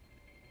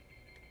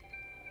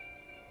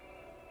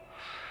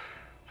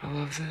 I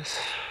love this.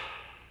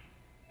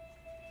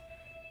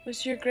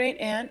 Was your great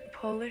aunt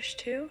Polish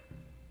too?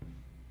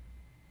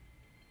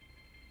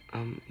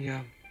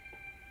 Yeah.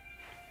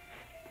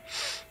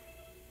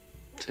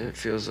 It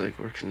feels like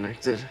we're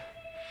connected.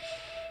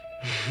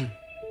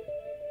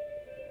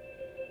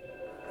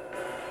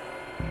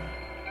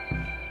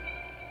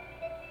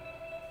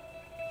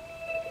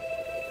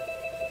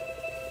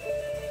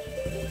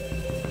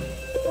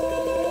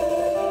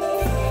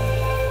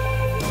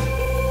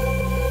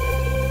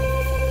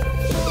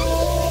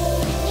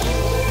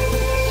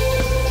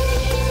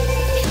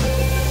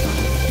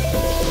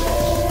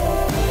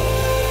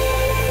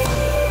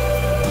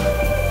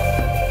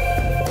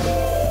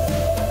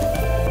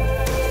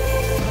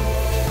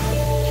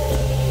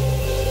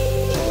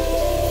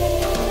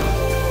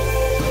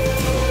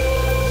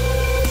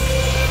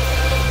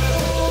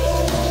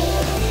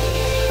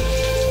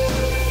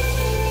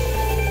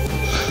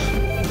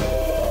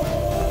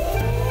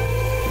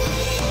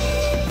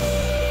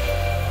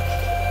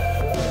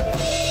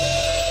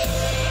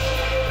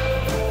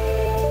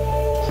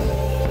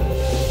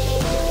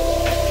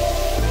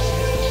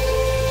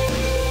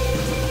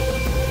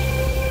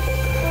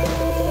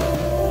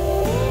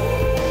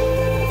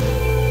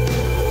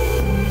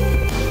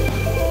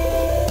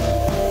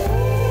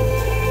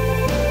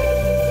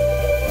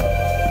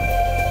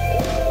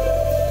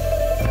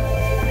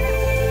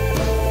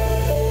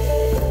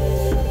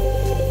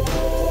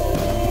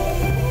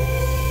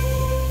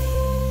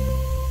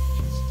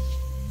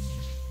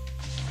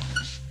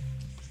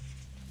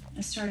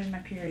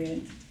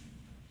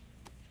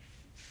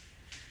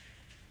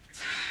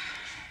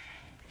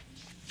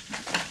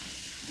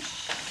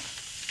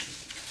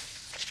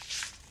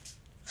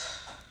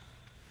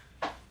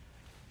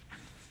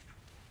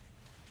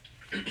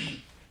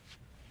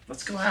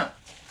 Let's go out.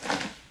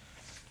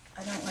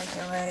 I don't like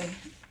LA.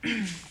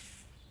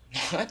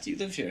 What? You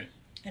live here.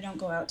 I don't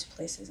go out to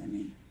places, I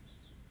mean.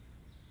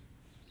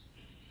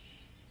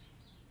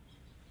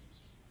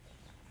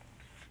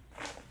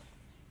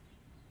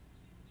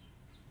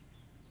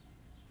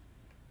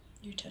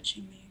 You're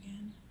touching me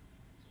again.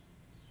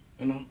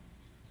 I know.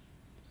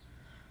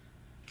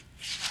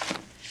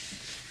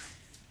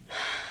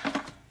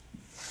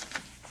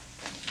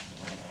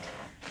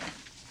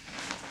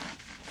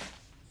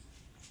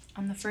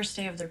 On the first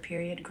day of their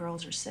period,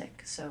 girls are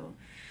sick, so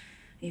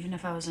even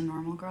if I was a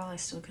normal girl, I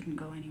still couldn't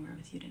go anywhere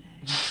with you today.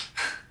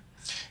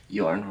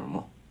 You are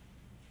normal.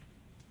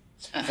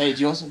 Hey, do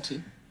you want some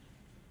tea?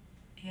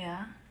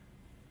 Yeah?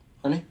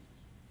 Honey?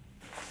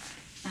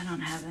 I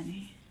don't have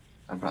any.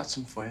 I brought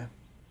some for you.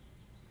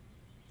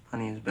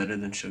 Honey is better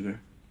than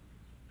sugar.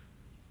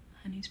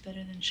 Honey's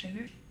better than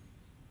sugar?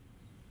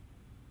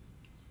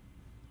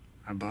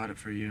 I bought it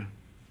for you.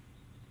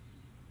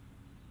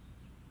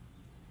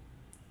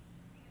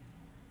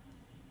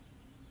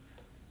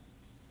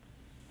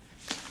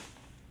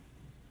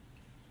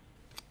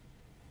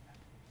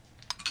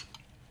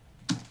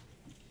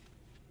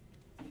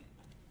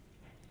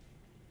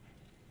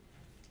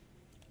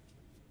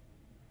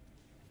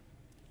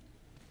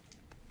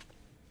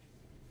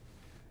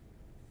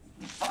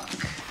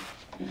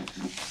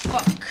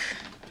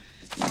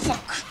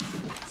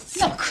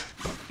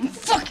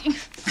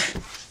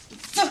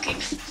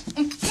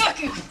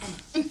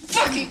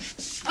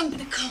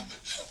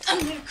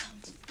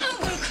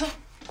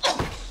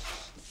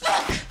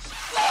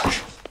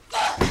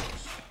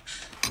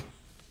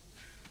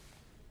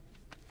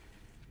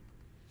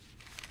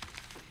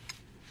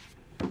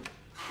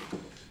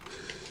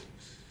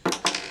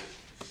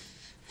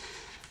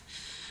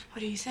 What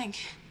do you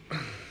think?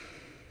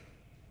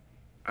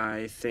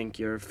 I think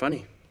you're funny.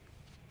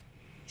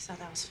 You thought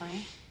that was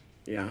funny?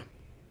 Yeah.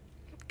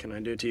 Can I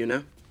do it to you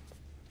now?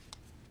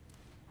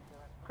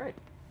 Great.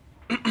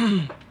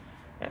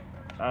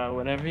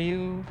 Whatever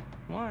you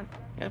want.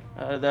 Yep.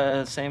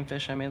 The same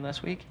fish I made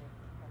last week.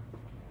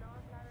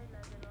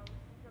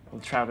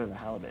 With trout or the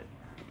halibut.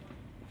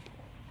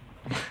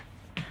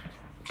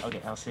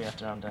 Okay, I'll see you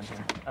after I'm done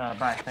here.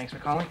 Bye. Thanks for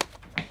calling.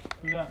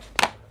 Yeah.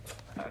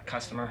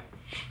 Customer.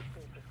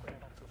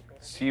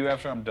 See you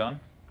after I'm done?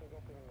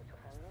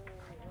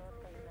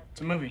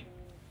 It's a movie.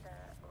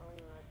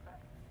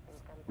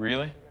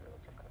 Really?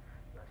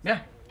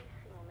 Yeah.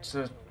 It's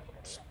a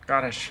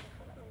Scottish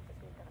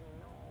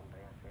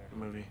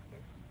movie.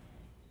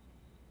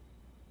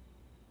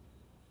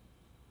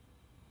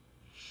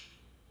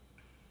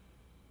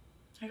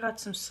 I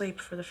got some sleep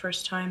for the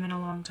first time in a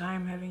long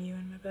time having you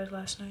in my bed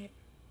last night.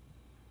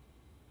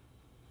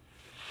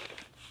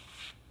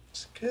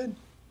 It's good.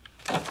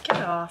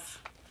 Get off.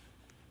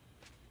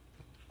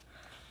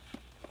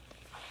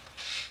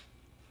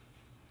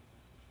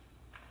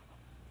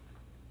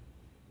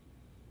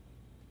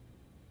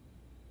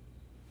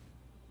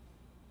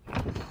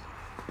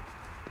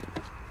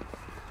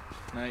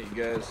 Night,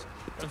 you guys.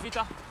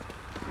 Elfita.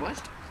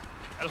 What?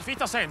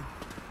 Elfita saying.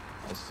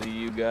 I'll see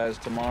you guys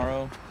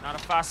tomorrow. Not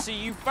if I see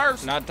you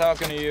first. Not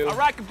talking to you. All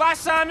right, goodbye,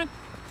 Simon.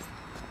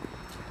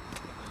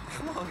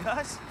 Come on,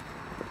 guys.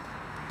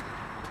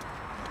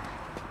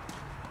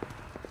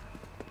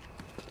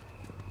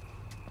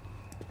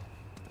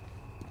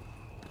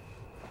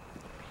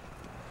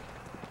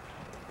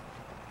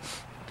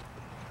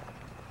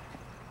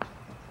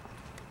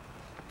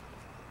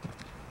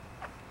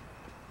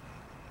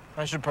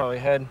 I should probably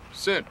head.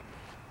 Sit.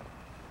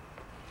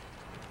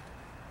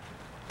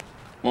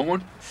 Want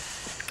one?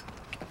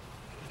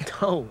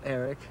 No,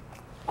 Eric.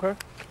 Okay.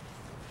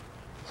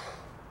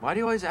 Why do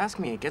you always ask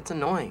me? It gets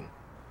annoying.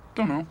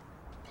 Don't know.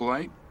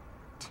 Polite.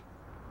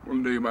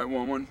 One day you might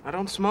want one. I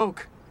don't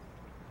smoke.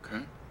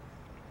 Okay.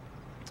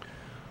 I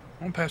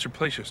went past your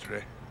place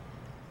yesterday.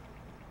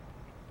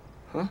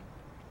 Huh?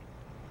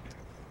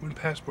 Went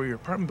past where your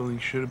apartment building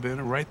should have been,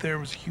 and right there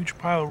was a huge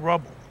pile of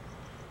rubble.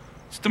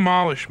 It's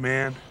demolished,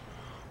 man.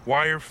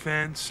 Wire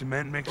fence,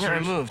 cement mixers. Yeah, I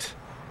moved.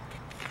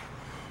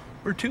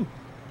 Where to?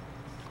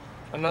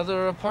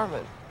 Another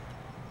apartment.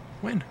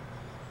 When?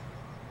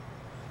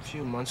 A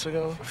few months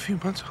ago. A few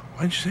months ago?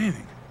 Why didn't you say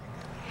anything?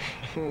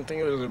 I didn't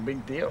think it was a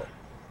big deal.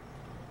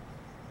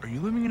 Are you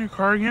living in your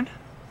car again?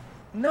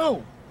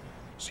 No.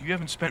 So you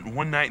haven't spent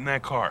one night in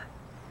that car?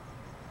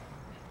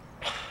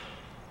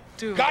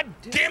 Dude. God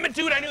damn it,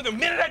 dude! I knew the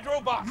minute I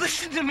drove by!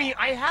 Listen to me.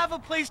 I have a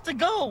place to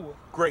go.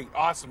 Great,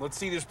 awesome. Let's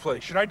see this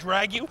place. Should I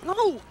drag you?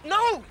 No,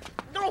 no,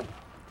 no.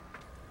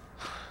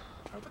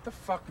 What the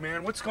fuck,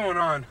 man? What's going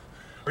on?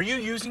 Are you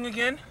using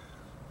again?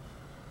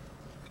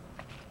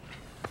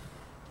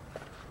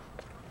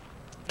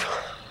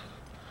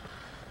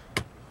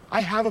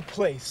 I have a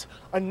place.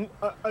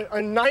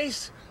 A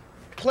nice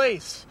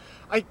place.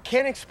 I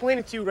can't explain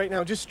it to you right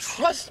now. Just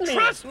trust me.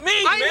 Trust me, man!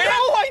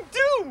 I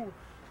do!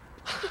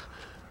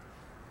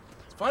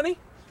 It's funny?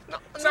 No,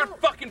 it's not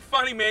fucking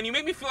funny, man. You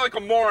make me feel like a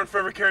moron for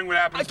ever caring what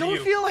happens to you. I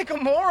don't feel like a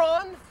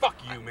moron. Fuck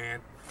you,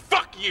 man.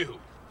 Fuck you.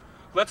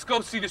 Let's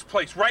go see this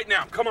place right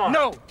now. Come on.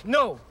 No,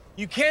 no.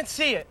 You can't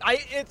see it.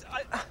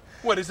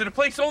 What, is it a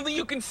place only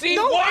you can see?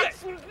 No, What?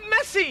 it's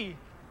messy.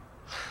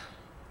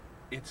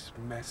 It's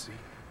messy.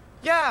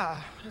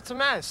 Yeah, it's a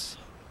mess.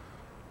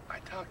 I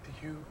talk to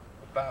you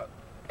about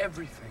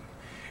everything,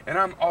 and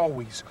I'm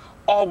always,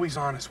 always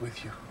honest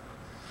with you.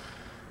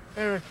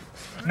 Eric.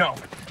 No,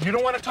 you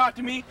don't want to talk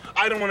to me,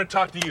 I don't want to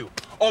talk to you.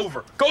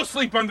 Over. Go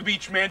sleep on the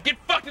beach, man. Get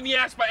fucked in the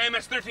ass by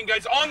MS-13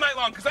 guys all night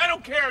long, because I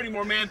don't care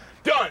anymore, man.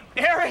 Done.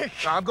 Eric!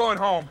 No, I'm going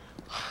home.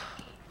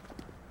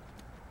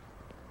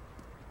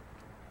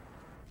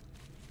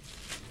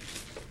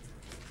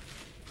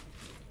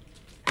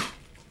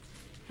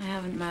 I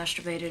haven't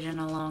masturbated in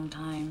a long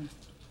time.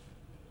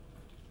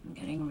 I'm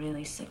getting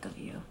really sick of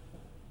you.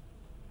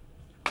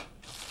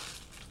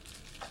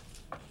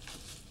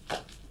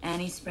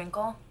 Annie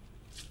Sprinkle?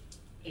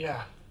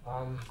 Yeah,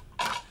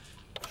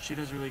 she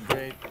does really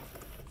great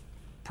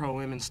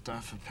pro-women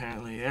stuff,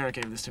 apparently. Eric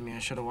gave this to me. I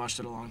should have watched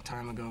it a long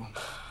time ago.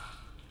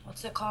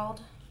 What's it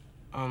called?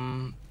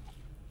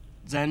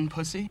 Zen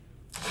Pussy?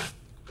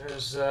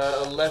 There's,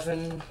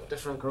 11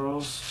 different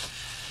girls.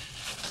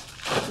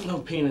 No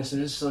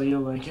penises, so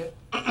you'll like it.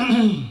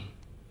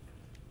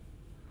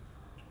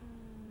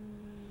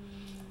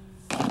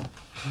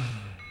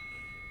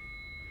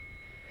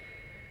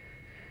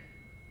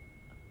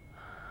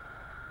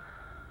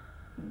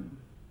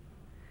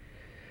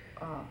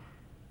 Oh.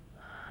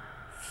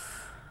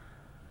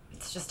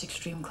 It's just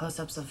extreme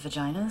close-ups of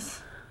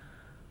vaginas.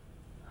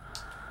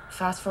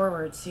 Fast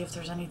forward, see if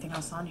there's anything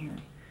else on here.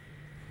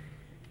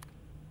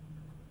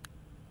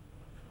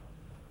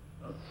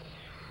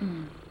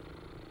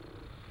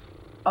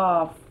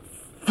 Oh,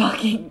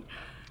 fucking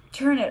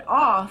turn it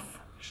off.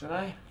 Should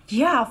I?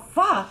 Yeah,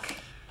 fuck.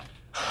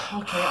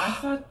 Okay, I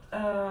thought,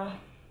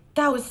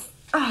 That was,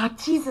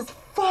 Jesus,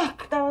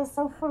 fuck. That was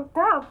so fucked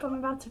up. I'm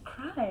about to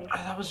cry.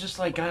 that was just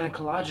like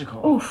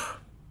gynecological. Oof.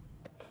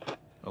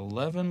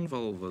 11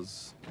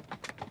 vulvas.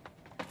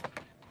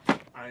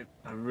 I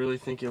really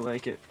think you'll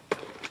like it.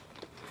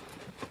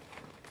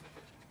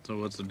 So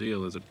what's the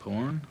deal? Is it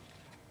porn?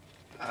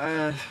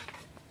 I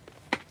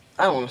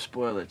don't want to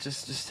spoil it.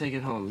 Just take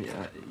it home.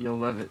 Yeah, you'll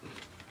love it.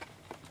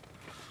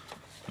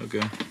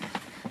 Okay.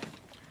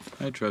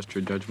 I trust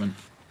your judgment.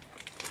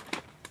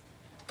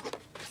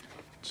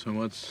 So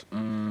what's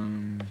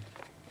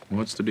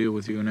the deal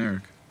with you and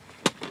Eric?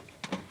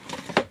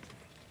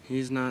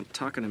 He's not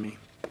talking to me.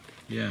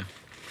 Yeah.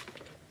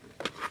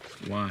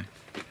 Why?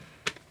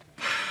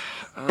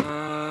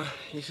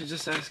 You should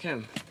just ask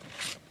him.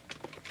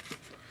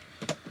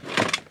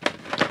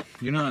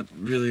 You're not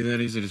really that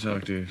easy to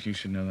talk to. You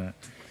should know that.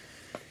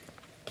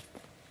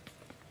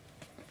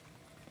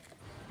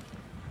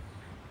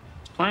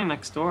 It's playing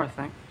next door, I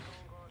think.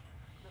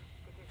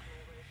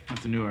 At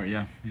the new art,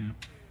 yeah.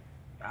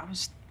 I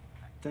was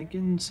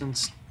thinking,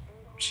 since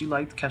she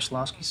liked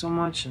Keselowski so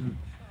much, and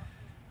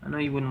I know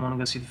you wouldn't want to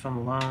go see the film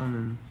alone,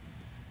 and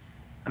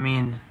I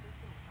mean,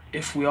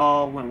 if we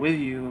all went with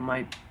you, it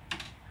might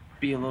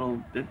be a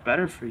little bit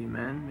better for you,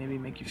 man. Maybe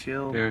make you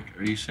feel... Eric,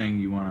 are you saying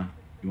you wanna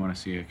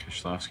see a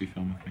Keselowski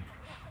film with me?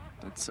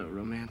 That's so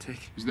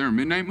romantic. Is there a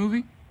midnight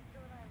movie?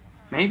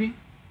 Maybe.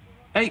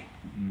 Hey,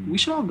 we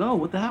should all go.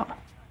 What the hell?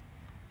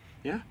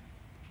 Yeah?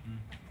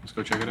 Let's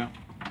go check it out.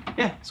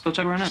 Yeah, let's go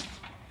check it right now.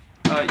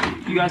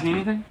 You guys need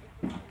anything?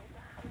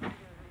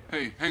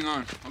 Hey, hang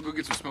on. I'll go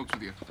get some smokes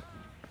with you.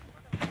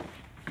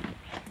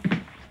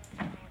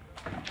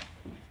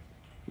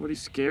 What,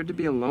 he's scared to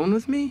be alone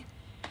with me?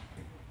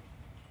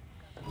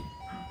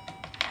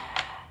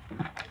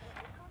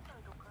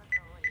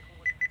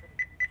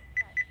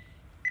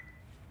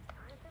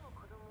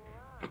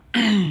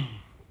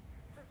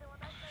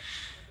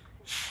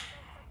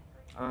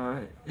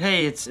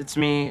 Hey, it's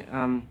me.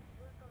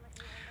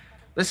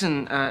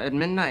 Listen, at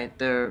midnight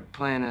they're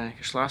playing a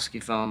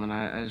Keselowski film, and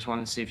I just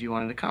wanted to see if you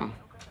wanted to come.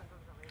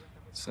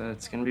 So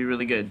it's gonna be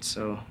really good.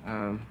 So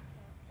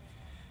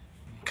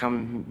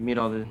come meet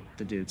all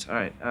the dudes. All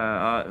right.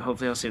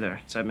 Hopefully I'll see you there.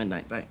 It's at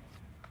midnight. Bye.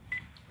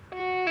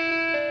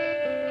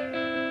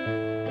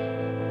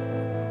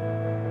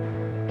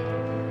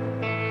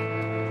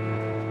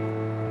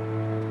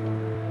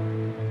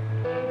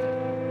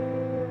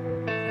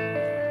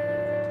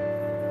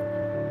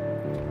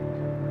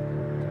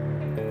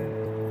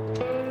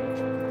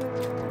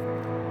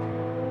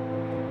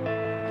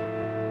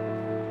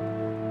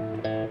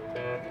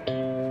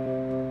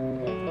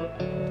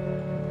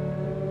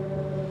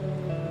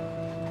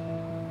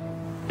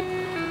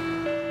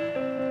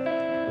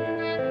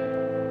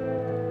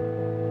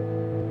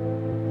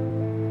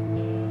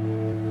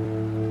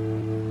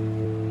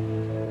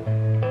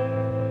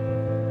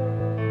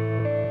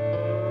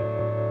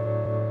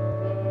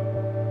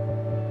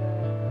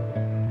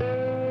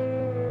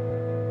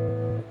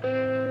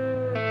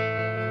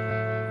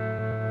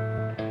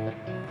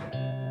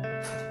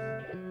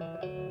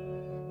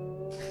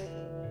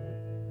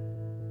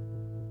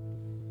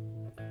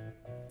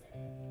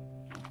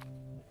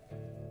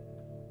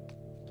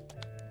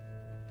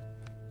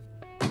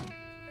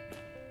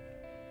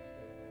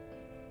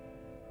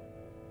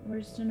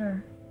 Where's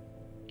dinner?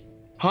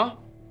 Huh?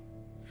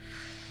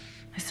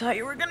 thought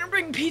you were gonna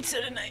bring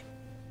pizza tonight.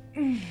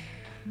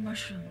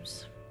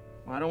 Mushrooms.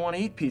 Well, I don't want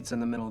to eat pizza in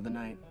the middle of the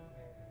night.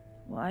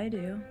 Well, I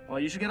do. Well,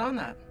 you should get on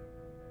that.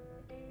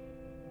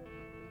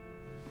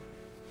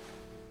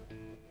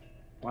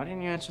 Why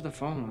didn't you answer the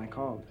phone when I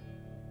called?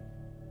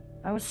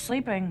 I was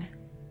sleeping.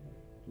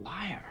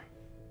 Liar.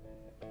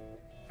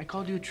 I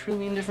called you a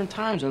trillion different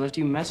times. I left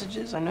you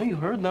messages. I know you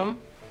heard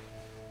them.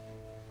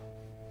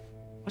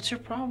 What's your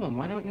problem?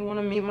 Why don't you want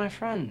to meet my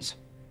friends?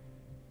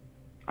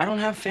 I don't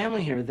have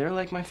family here. They're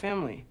like my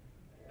family.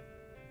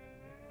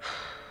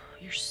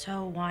 You're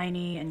so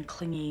whiny and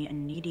clingy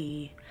and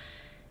needy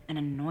and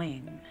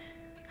annoying.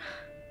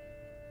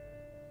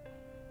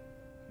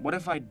 What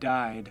if I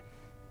died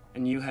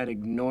and you had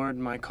ignored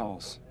my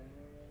calls?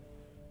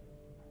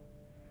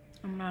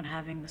 I'm not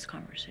having this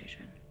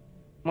conversation.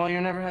 Well, you're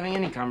never having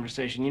any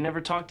conversation. You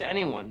never talk to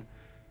anyone.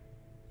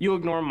 You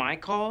ignore my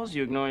calls.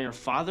 You ignore your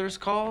father's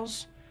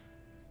calls.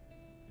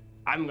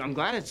 I'm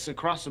glad it's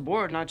across the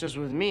board, not just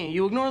with me.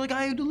 You ignore the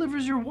guy who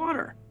delivers your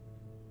water.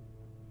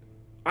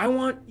 I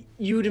want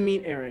you to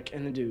meet Eric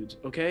and the dudes,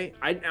 okay?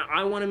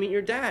 I want to meet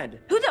your dad.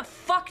 Who the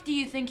fuck do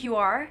you think you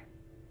are?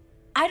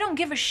 I don't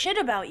give a shit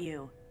about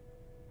you.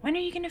 When are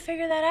you gonna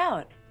figure that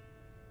out?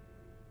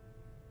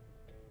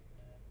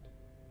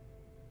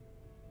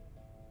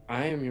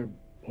 I am your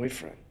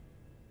boyfriend.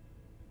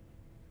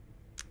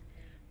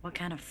 What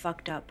kind of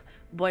fucked up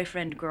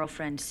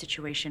boyfriend-girlfriend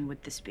situation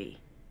would this be?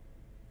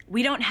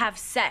 We don't have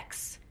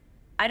sex.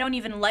 I don't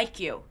even like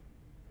you.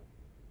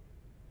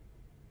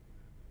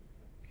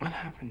 What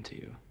happened to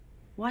you?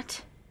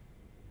 What?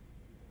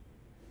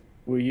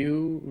 Were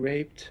you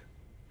raped?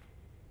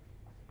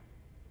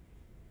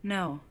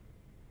 No.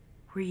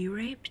 Were you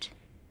raped?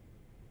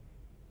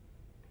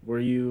 Were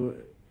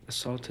you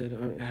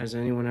assaulted? Has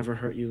anyone ever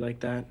hurt you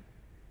like that?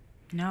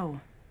 No.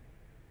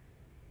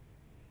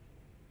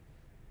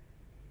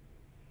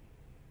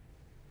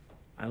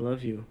 I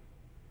love you.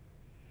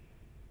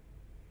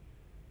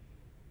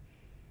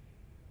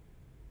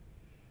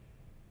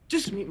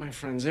 Just meet my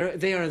friends.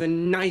 They are the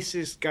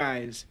nicest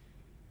guys.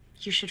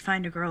 You should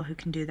find a girl who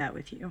can do that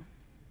with you.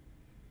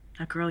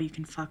 A girl you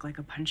can fuck like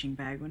a punching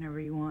bag whenever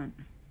you want.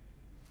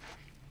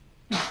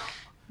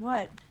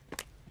 What?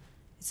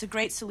 It's a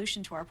great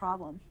solution to our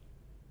problem.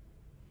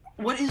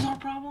 What is our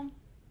problem?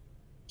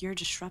 You're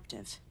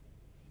disruptive.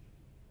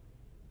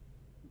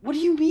 What do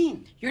you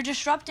mean? You're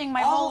disrupting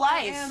my whole life. All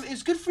I am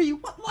is good for you.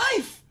 What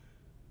life?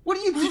 What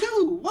do you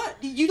do?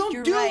 What? You don't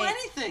You're do right.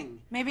 anything.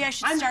 Maybe I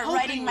should I'm start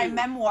writing my helping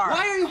you. memoir.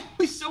 Why are you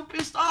always so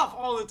pissed off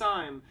all the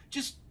time?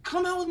 Just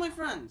come out with my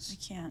friends.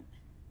 I can't.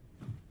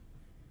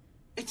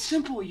 It's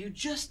simple. You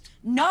just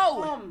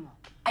No! come.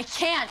 I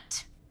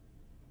can't!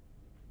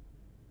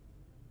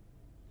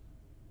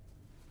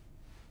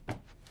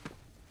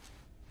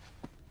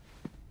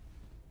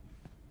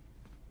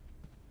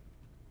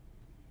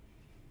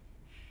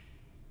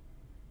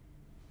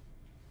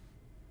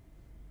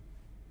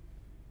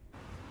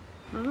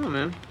 I don't know,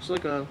 man. It's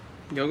like a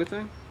yoga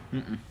thing.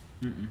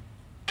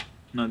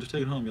 No, just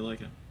take it home. You like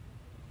it.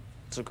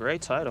 It's a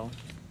great title.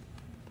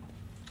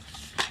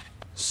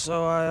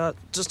 So I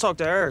just talked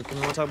to Eric and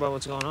we'll talk about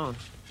what's going on.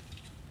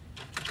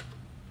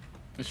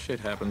 This shit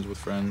happens with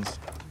friends.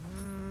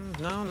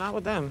 No, not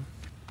with them.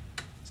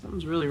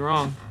 Something's really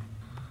wrong.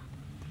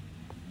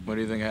 What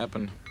do you think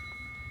happened?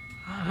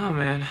 I don't know,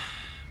 man.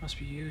 Must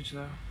be huge,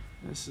 though.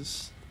 This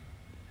is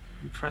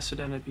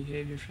unprecedented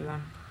behavior for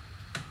them.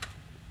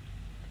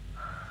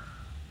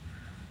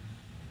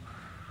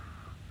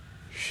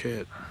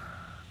 Shit.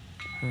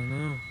 I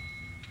know.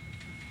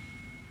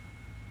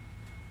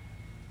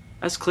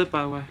 That's Clip,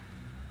 by the way.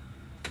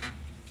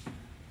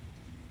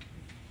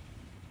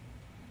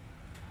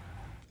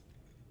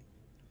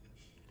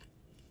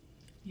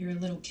 You're a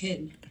little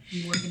kid.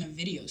 You work in a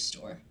video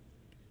store.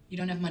 You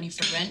don't have money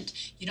for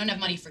rent. You don't have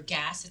money for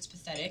gas. It's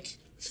pathetic.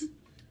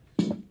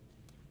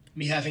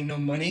 Me having no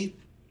money?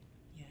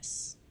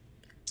 Yes.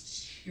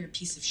 You're a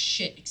piece of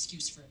shit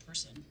excuse for a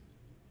person.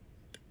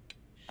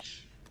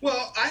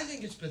 Well, I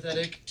think it's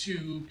pathetic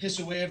to piss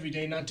away every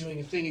day not doing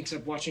a thing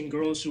except watching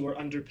girls who are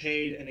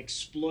underpaid and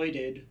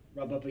exploited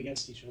rub up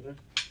against each other.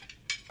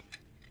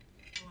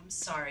 Oh, I'm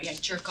sorry. I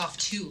jerk off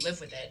too.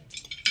 Live with it.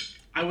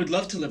 I would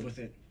love to live with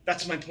it.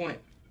 That's my point.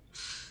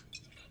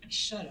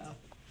 Shut up.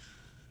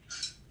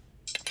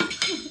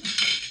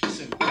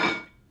 Listen,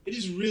 it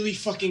is really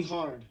fucking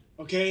hard,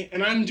 okay?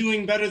 And I'm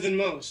doing better than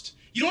most.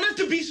 You don't have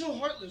to be so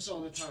heartless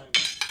all the time.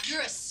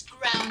 You're a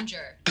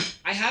scrounger.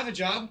 I have a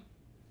job.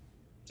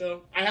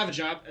 So, I have a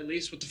job, at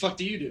least. What the fuck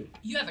do you do?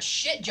 You have a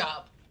shit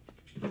job.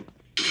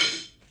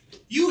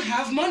 You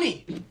have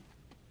money.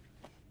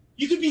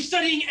 You could be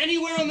studying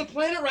anywhere on the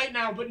planet right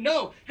now, but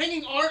no.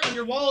 Hanging art on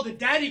your wall that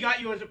daddy got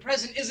you as a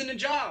present isn't a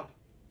job.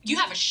 You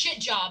have a shit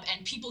job,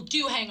 and people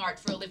do hang art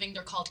for a living.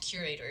 They're called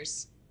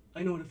curators.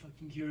 I know what a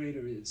fucking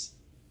curator is.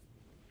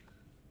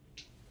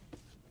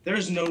 There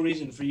is no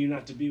reason for you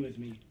not to be with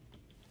me.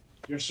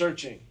 You're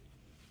searching.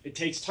 It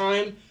takes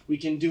time. We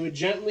can do it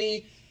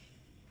gently.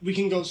 We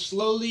can go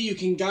slowly, you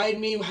can guide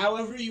me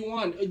however you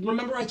want.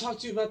 Remember I talked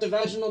to you about the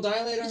vaginal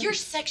dilator? You're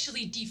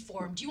sexually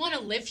deformed. Do you want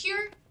to live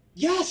here?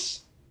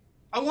 Yes!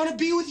 I want to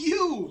be with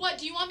you! What,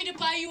 do you want me to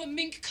buy you a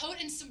mink coat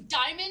and some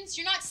diamonds?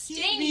 You're not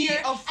staying me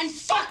here a and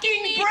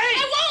fucking me. break!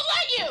 I won't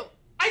let you!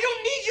 I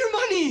don't need your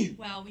money!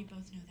 Well, we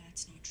both know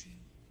that's not true.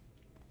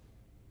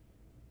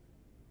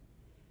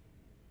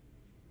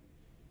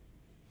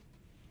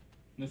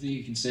 Nothing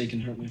you can say can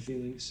hurt my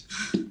feelings.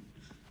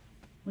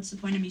 What's the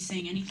point of me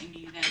saying anything to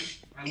you then?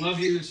 I love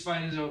you, this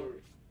fight is over.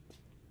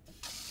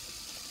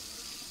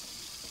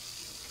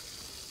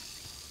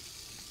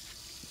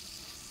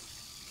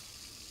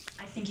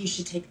 I think you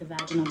should take the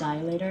vaginal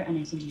dilator and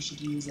I think you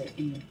should use it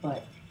in your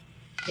butt.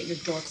 Get your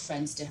dork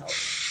friends to help.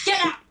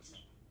 Get out!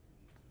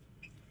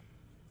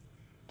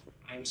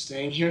 I am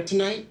staying here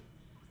tonight,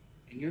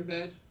 in your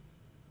bed.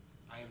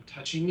 I am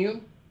touching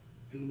you,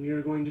 and we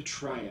are going to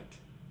try it.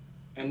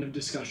 End of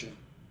discussion.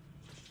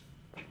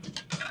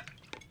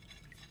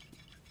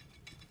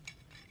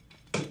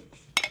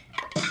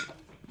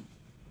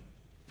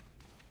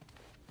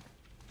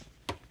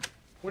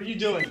 What are you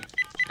doing?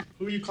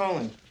 Who are you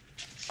calling?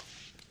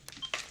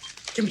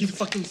 Give me the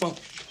fucking phone.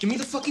 Give me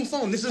the fucking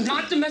phone. This is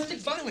not domestic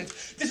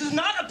violence. This is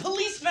not a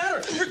police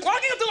matter. We're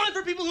clogging up the line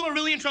for people who are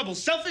really in trouble.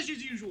 Selfish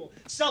as usual.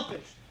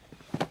 Selfish.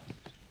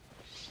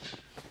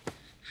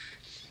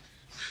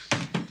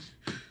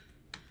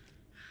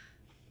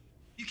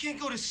 You can't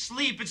go to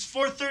sleep. It's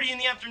 4:30 in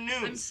the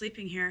afternoon. I'm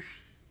sleeping here.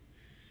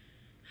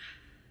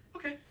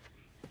 Okay.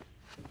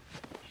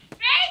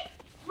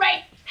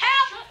 Ray!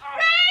 Help!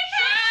 Ray!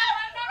 Help!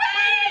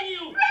 Ray!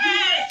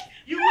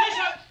 You wish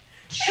I...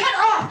 Shut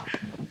up!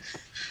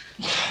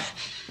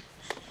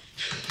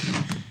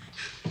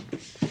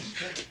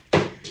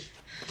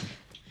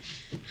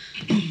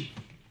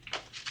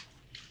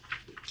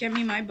 Get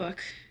me my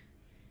book.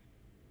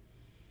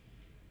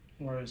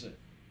 Where is it?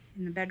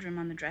 In the bedroom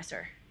on the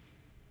dresser.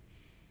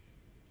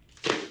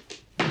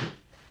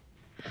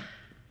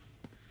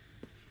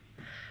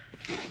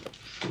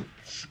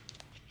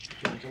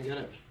 Come get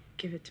it.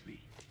 Give it to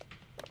me.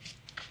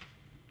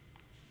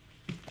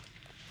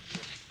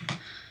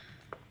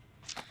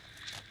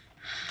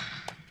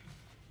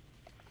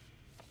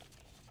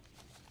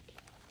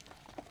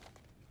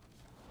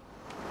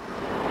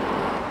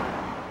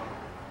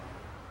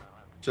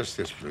 Just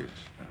this, please.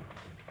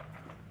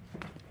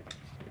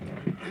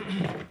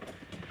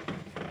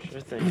 Sure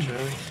thing,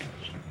 Charlie.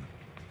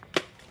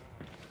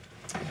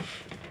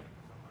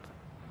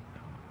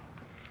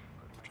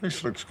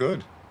 Place looks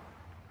good.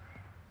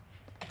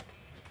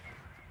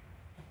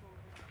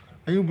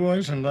 Are you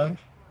boys in love?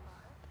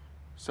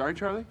 Sorry,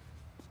 Charlie?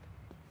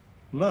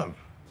 Love.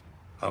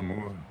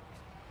 Amour.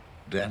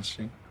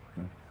 Dancing.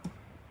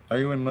 Are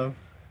you in love?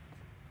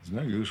 There's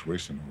no use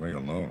wasting away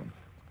alone.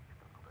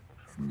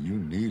 And you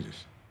need it.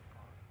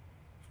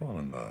 Fall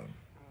in love.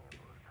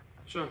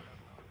 Sure.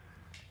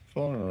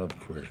 Fall in love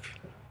quick.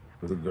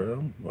 With a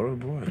girl or a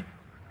boy.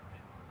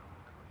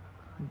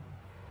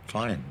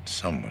 Find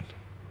someone.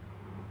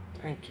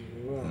 Thank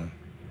you.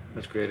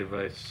 That's great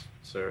advice,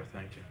 sir.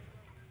 Thank you.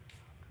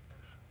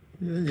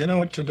 You know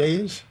what today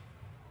is?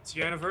 It's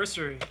your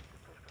anniversary.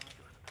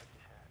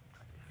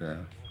 Yeah.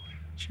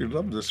 She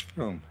loved this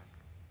film.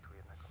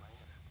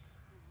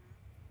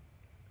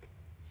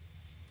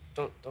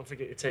 Don't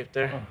forget your tape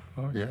there.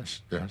 Oh,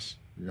 yes, yes,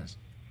 yes.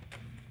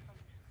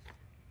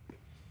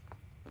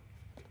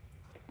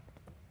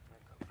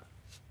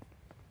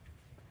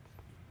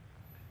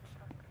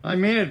 I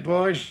mean it,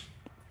 boys.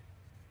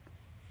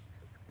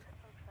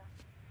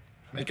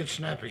 Make it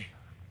snappy.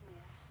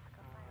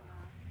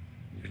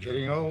 You're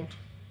getting old.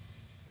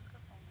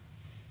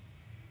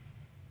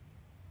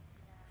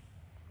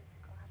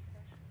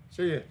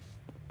 See you.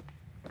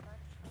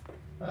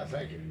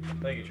 Thank you.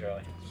 Thank you,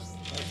 Charlie.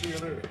 I'll see you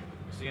later.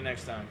 See you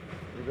next time.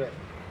 You bet.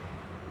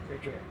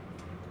 Take care.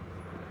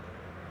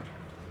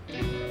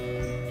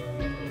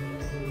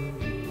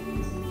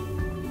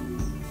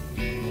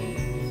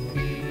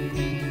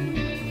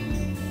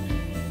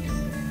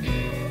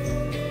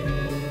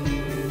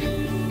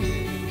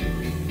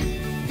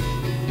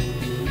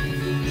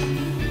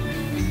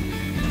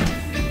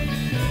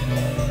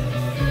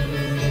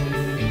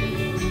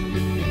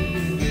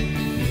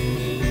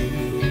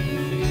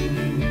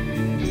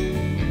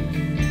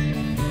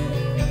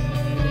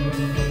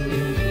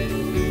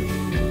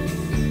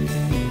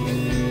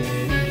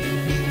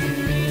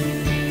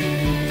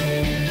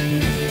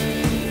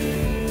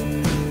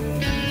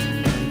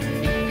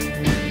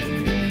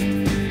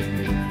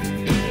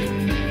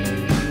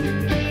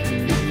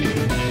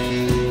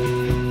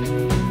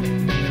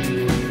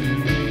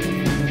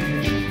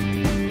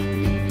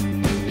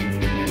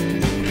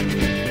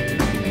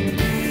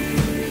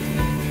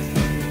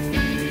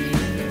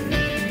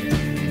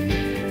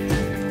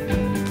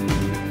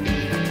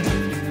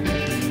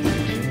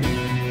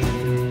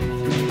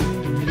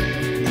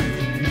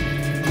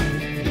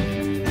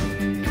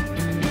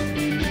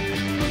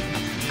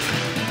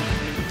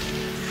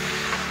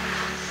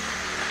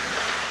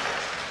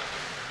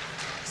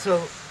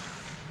 So,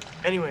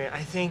 anyway,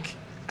 I think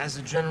as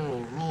a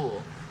general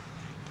rule,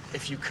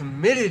 if you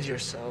committed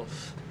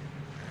yourself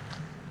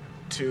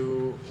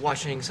to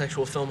watching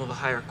sexual film of a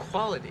higher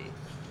quality,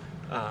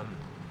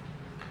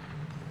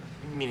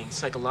 meaning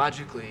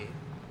psychologically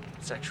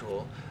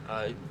sexual,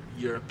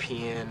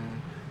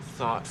 European,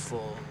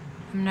 thoughtful.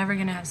 I'm never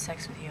gonna have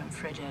sex with you. I'm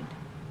frigid.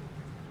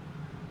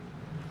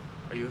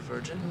 Are you a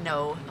virgin?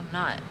 No, I'm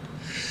not.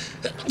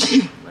 Bless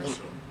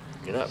you.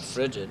 You're not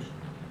frigid.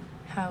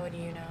 How would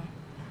you know?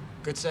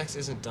 Good sex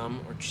isn't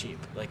dumb or cheap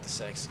like the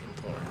sex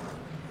in porn.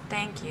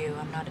 Thank you.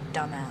 I'm not a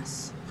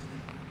dumbass.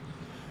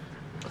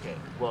 Okay,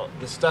 well,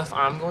 the stuff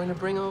I'm going to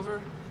bring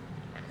over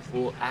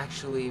will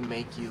actually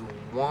make you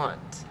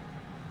want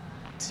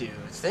to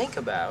think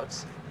about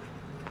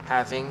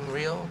having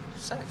real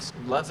sex,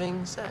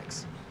 loving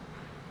sex.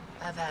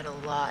 I've had a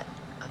lot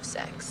of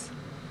sex.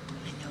 I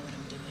know what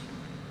I'm doing.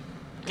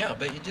 Yeah, I'll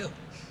bet you do. You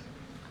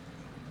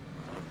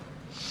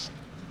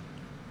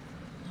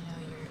know,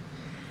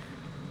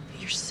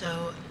 you're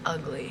so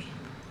ugly.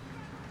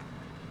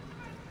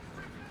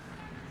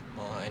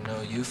 Well, I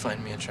know you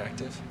find me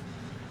attractive.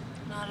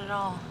 Not at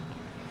all.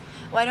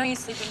 Why don't you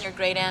sleep in your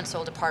great aunt's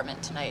old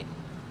apartment tonight?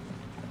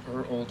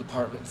 Her old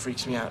apartment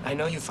freaks me out. I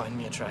know you find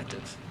me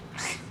attractive.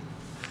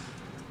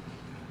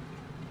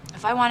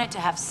 If I wanted to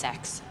have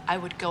sex, I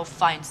would go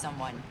find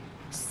someone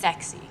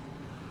sexy.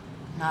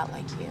 Not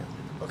like you.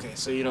 Okay,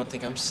 so you don't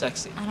think I'm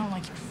sexy? I don't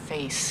like your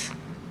face.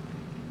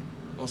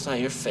 Well, it's not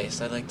your face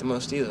I like the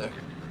most either.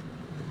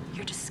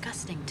 You're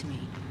disgusting to me.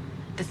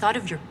 The thought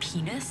of your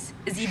penis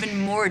is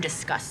even more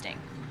disgusting.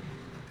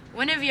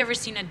 When have you ever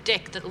seen a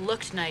dick that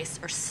looked nice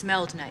or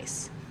smelled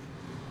nice?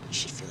 You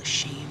should feel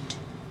ashamed.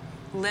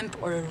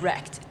 Limp or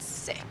erect, it's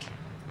sick.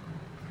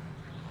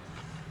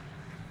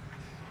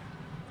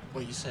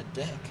 Well, you said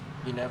dick.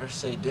 You never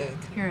say dick.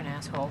 You're an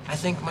asshole. I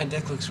think my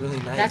dick looks really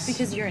nice. That's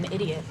because you're an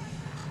idiot.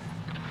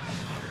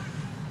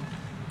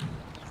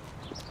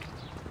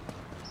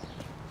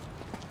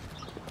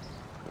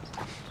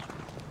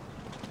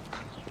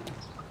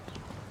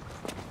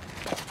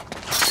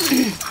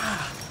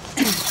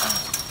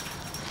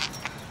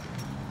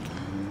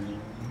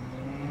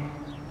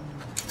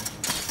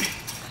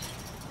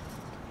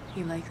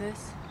 You like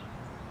this?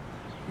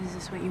 Is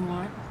this what you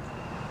want?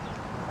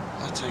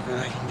 I'll take what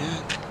I can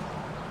get.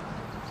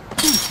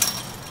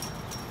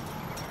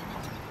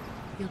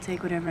 You'll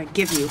take whatever I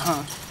give you,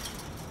 huh?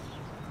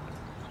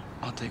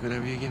 I'll take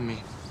whatever you give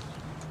me.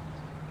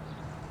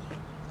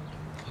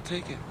 I'll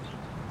take it.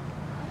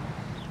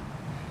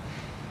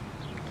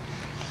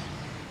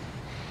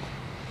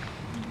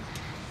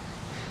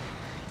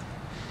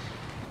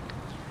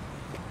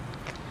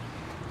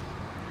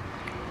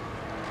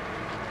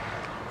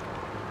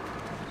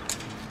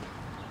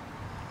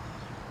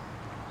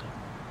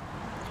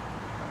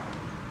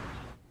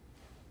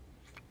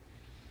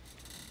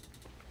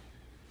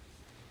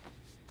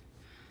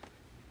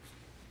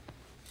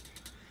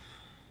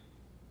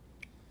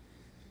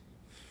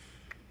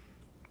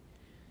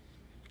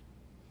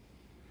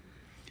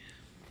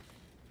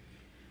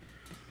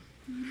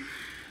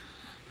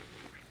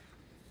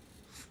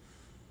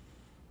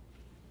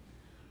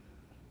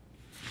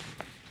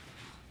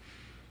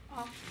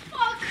 Oh,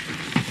 fuck!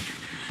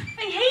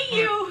 I hate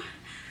you!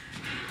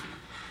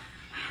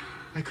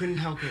 I couldn't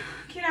help it.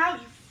 Get out,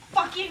 you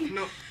fucking...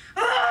 No.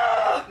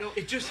 No,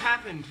 it just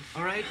happened,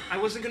 all right? I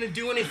wasn't gonna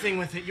do anything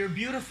with it. You're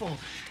beautiful.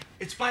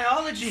 It's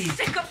biology.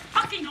 Sick of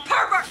fucking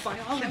pervert!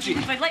 Biology.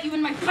 If I let you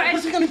in my bed... I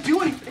wasn't gonna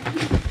do anything.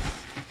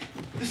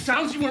 The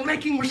sounds you were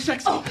making were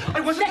sexy. Oh,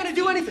 I wasn't gonna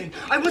do anything.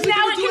 I wasn't now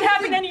gonna it do can anything.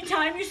 happen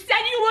anytime. You said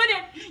you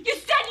wouldn't. You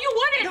said you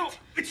wouldn't. No,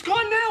 it's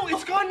gone now.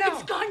 It's gone now.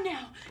 It's gone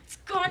now. It's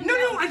gone No,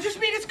 now. no, I just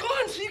mean it's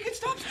gone, so you can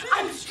stop stressing.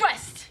 I'm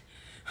stressed.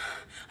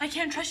 I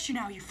can't trust you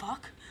now, you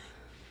fuck.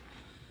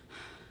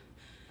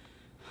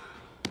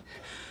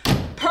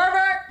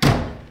 Pervert!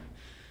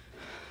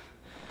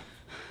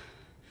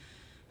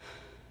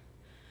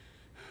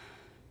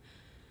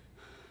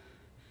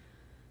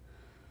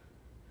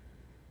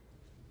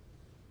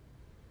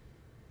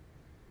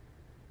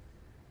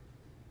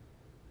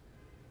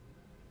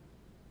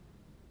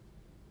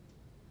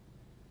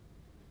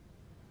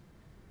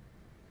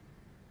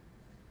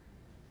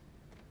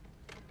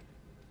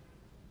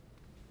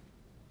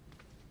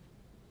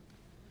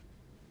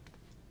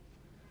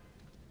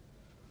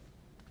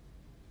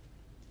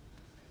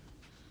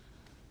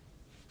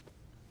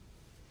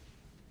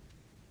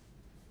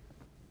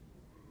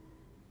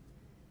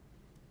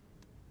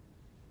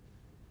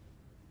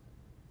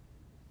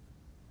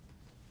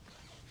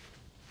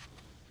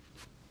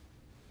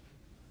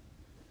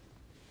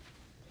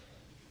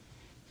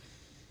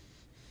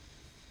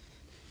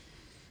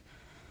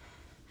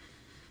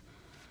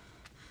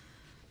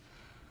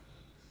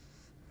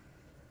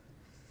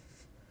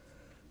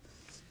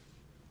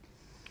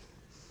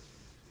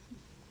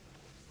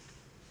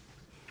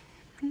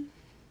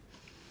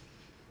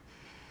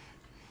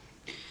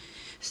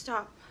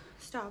 Stop.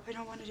 Stop. I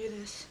don't want to do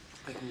this.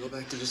 I can go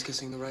back to just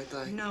kissing the right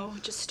thigh. No,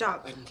 just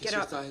stop. I can kiss Get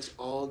your up. thighs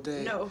all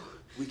day. No.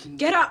 We can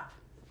Get up!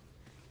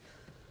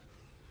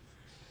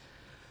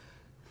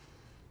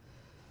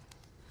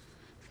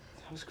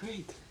 That was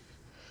great.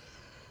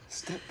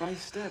 Step by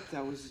step,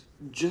 that was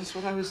just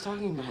what I was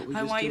talking about.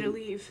 I want you to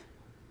leave.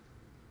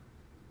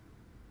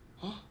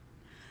 Huh?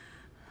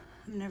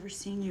 I'm never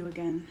seeing you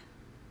again.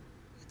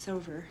 It's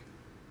over.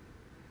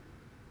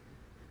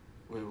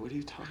 Wait, what are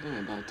you talking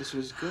about? This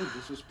was good.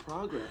 This was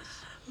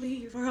progress.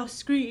 Leave or I'll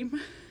scream.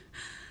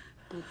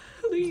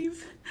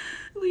 Leave.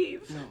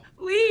 Leave. No.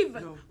 Leave.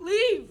 No.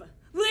 Leave.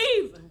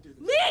 Leave.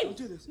 Leave. Don't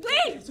do this.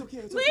 Leave. It's okay.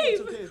 It's Leave. okay.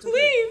 It's okay. It's okay.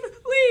 Leave.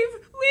 Leave.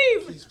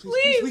 Leave. Please, please, Leave.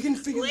 please. We can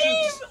figure this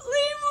out.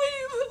 Leave.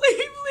 Leave.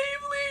 Leave.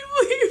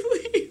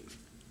 Leave.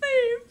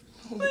 Leave.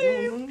 No,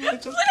 Leave. no, no,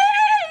 it's okay.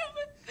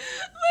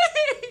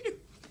 Leave.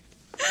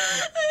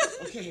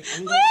 Okay,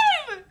 I'm going.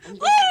 Leave. I'm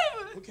going.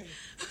 Leave. Okay.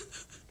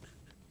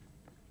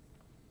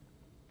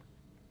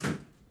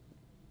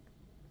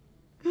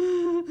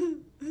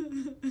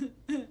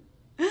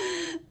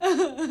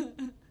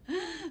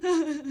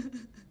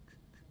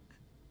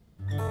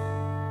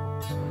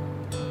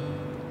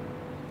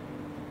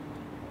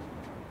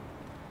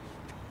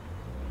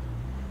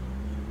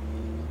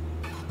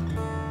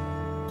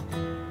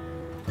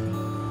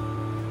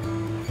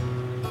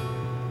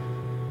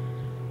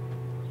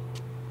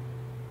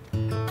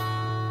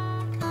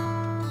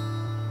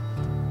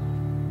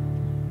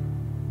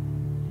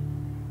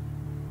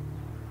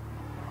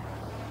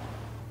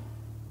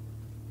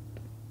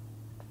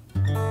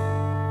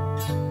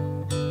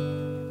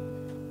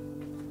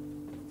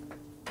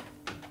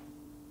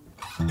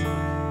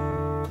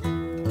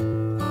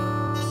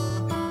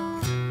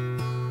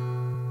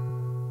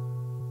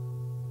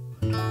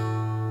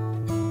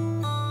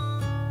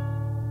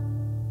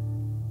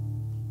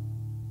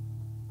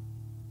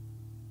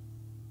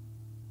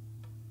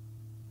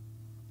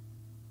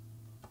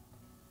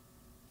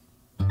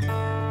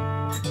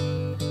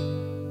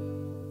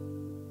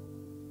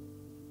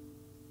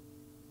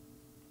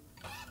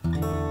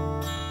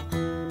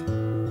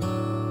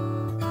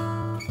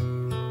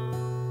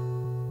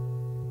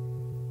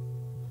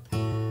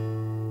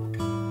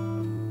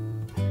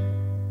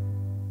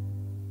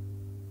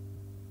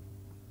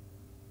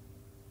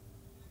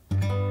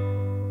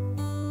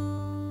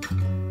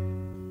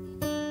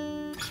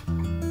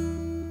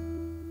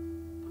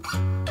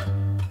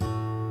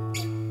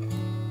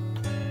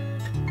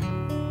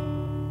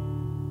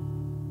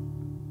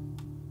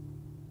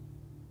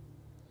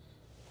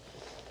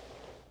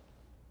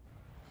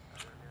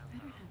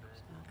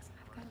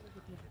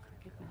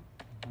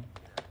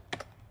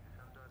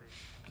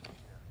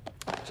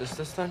 Just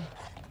this then?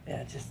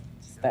 Yeah, just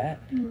that.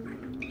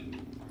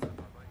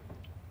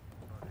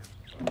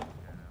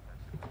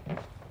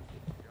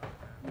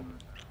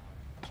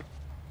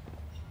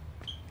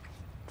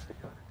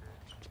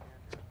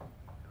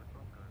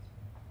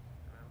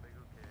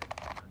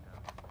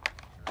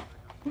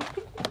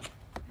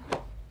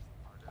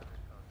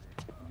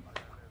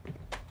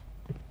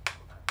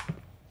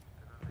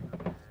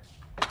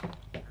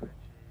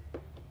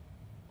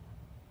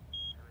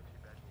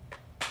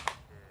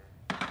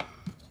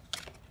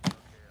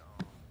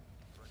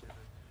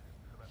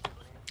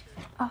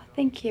 Oh,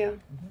 thank you.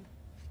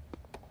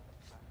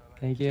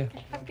 Thank you.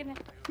 Have a good night.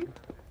 You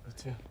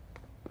too.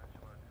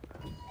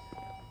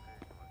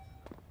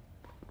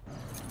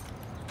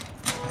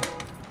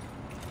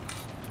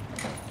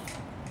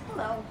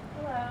 Hello.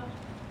 Hello.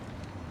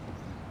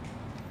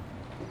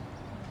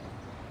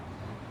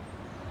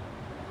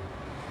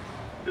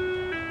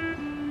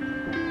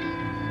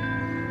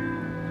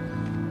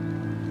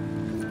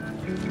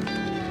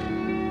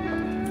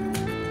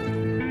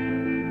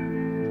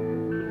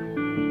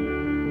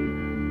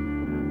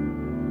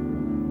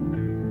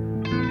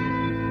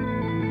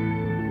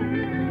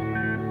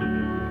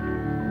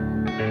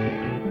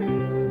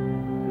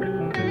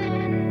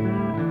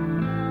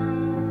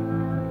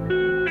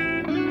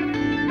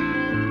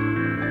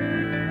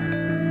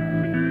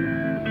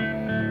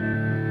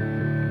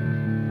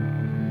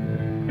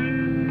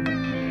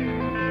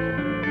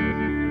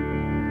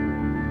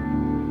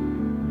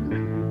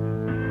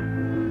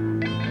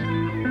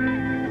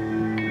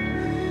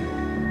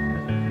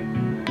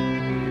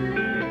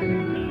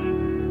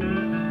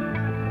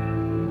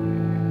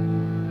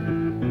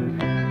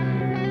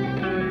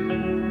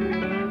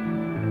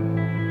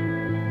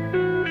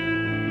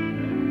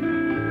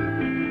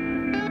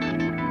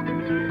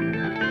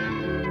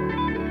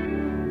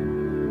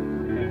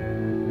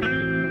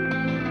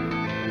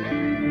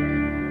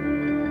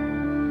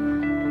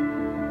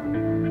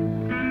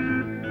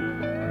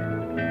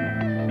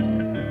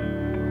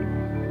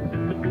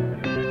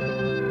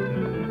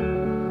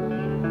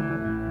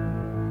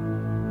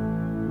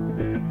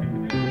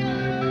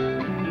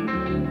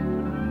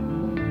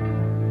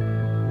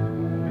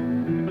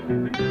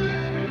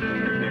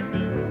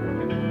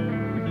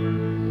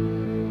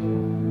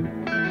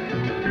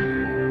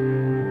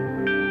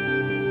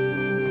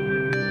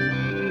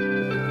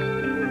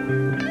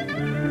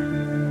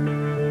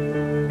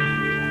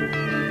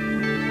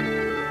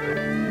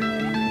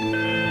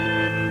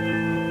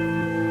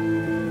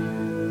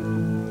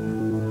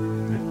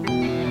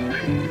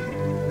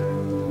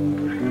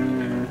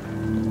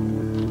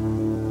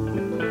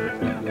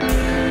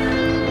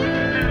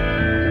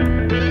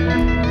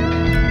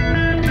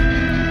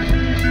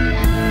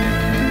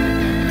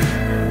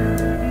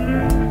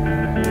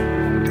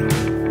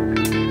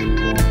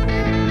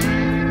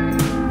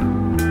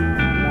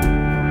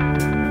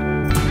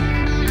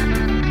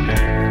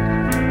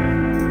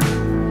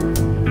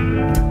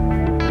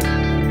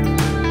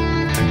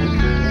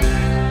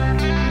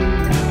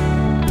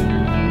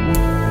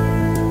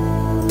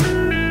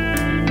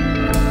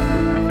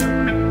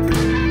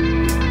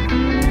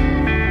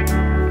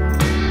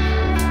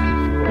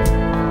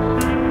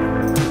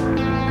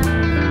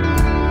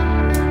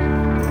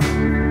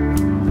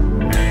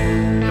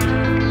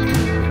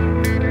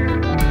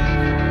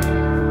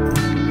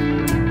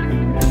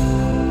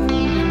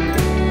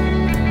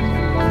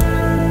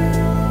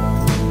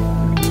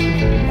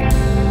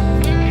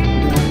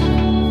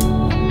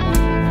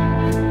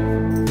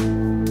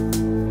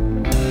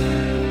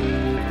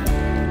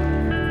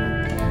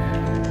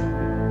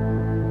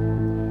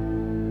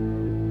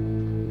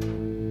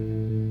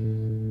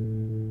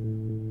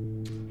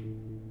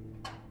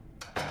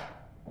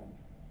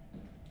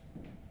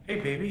 Hey,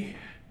 baby.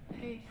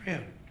 Hey.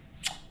 Rib.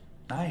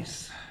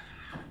 Nice.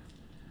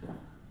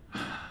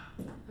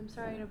 I'm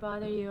sorry to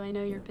bother you. I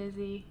know you're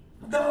busy.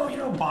 No, you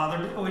don't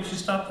bother me. I wish you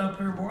stopped up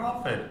here more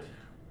often.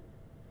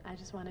 I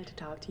just wanted to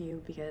talk to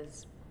you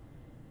because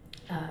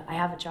I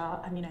have a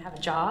job. I have a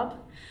job.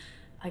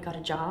 I got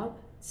a job,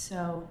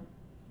 so...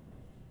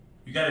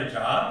 You got a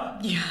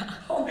job? Yeah.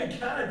 Oh my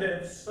God,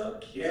 that's so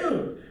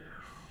cute.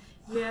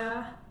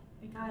 Yeah,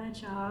 I got a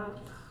job.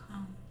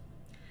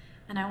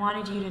 And I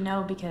wanted you to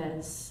know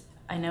because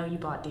I know you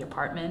bought the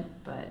apartment,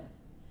 but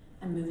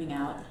I'm moving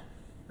out,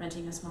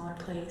 renting a smaller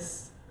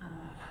place.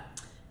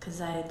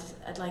 Because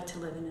I'd like to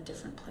live in a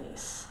different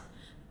place.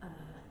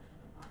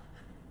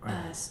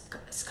 It's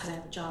because I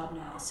have a job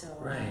now, so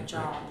I have a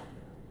job.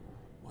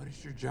 What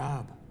is your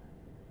job?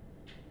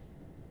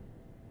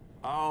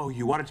 Oh,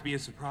 you want it to be a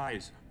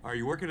surprise. Are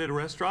you working at a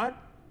restaurant?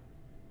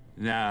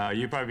 No,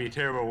 you'd probably be a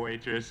terrible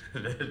waitress.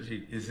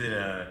 Is it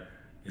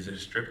a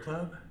strip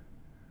club?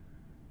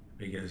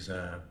 Because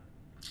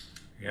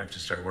you have to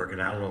start working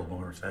out a little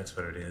more if that's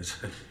what it is.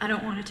 I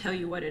don't want to tell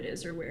you what it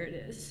is or where it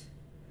is.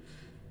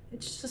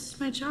 It's just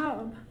my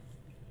job.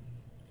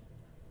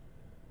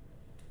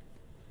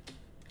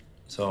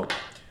 So,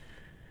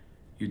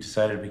 you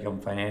decided to become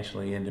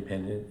financially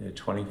independent at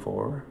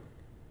 24?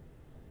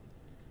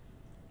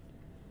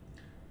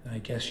 I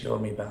guess you owe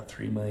me about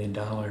 $3 million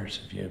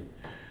if you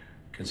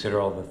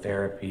consider all the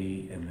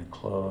therapy and the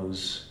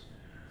clothes.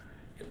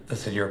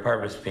 Listen, your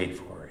apartment's paid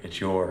for. It's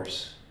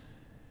yours.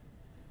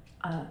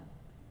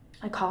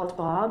 I called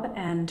Bob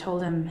and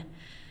told him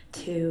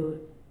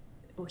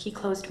he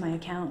closed my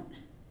account.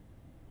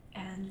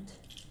 And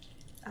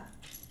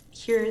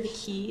here are the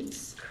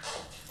keys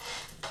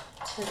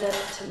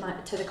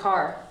to the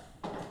car.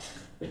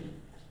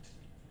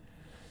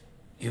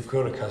 You've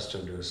grown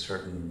accustomed to a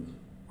certain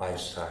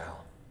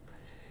lifestyle.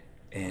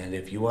 And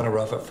if you want to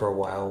rough it for a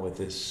while with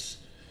this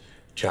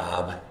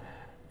job,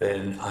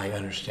 then I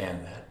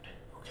understand that,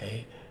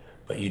 okay?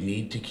 But you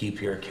need to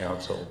keep your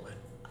accounts open.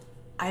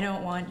 I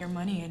don't want your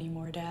money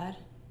anymore, Dad.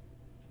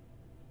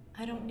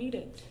 I don't need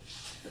it.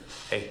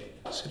 Hey,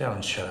 sit down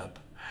and shut up.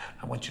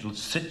 I want you to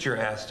sit your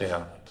ass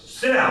down.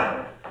 Sit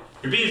down!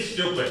 You're being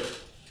stupid.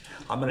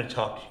 I'm gonna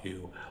talk to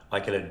you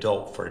like an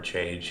adult for a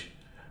change.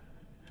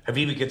 Have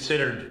you even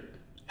considered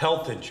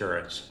health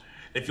insurance?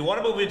 If you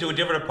want to move into a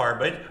different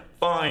apartment,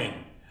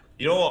 fine.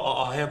 You know,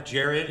 I'll have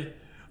Jared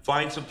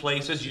find some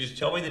places. You just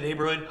tell me the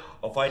neighborhood.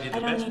 I'll find you the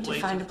best places. I don't need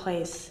to find a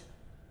place.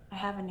 I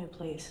have a new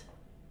place.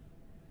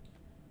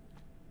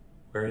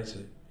 Where is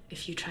it?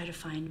 If you try to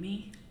find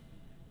me,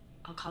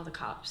 I'll call the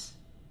cops.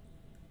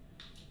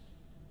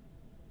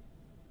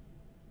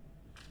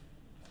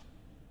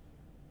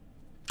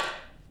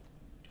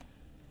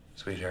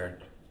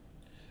 Sweetheart,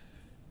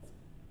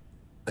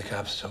 the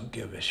cops don't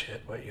give a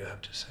shit what you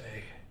have to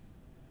say.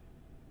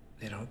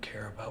 They don't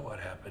care about what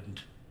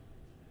happened.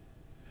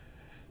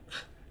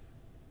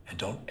 And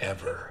don't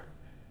ever,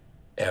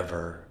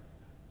 ever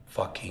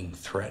fucking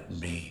threaten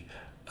me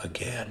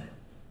again.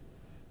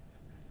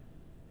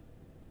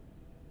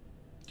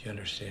 Do you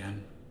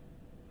understand?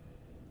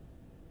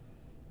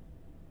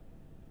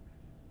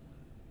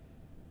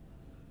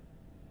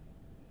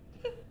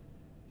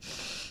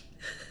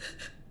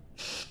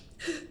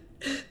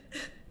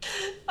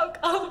 I'll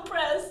call the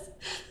press.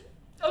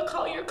 I'll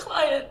call your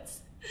clients.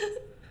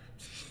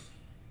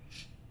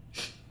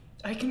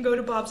 I can go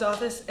to Bob's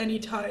office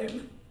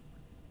anytime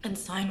and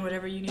sign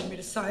whatever you need me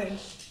to sign.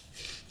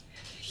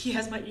 He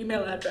has my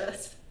email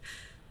address.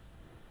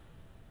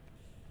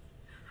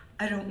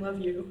 I don't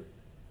love you.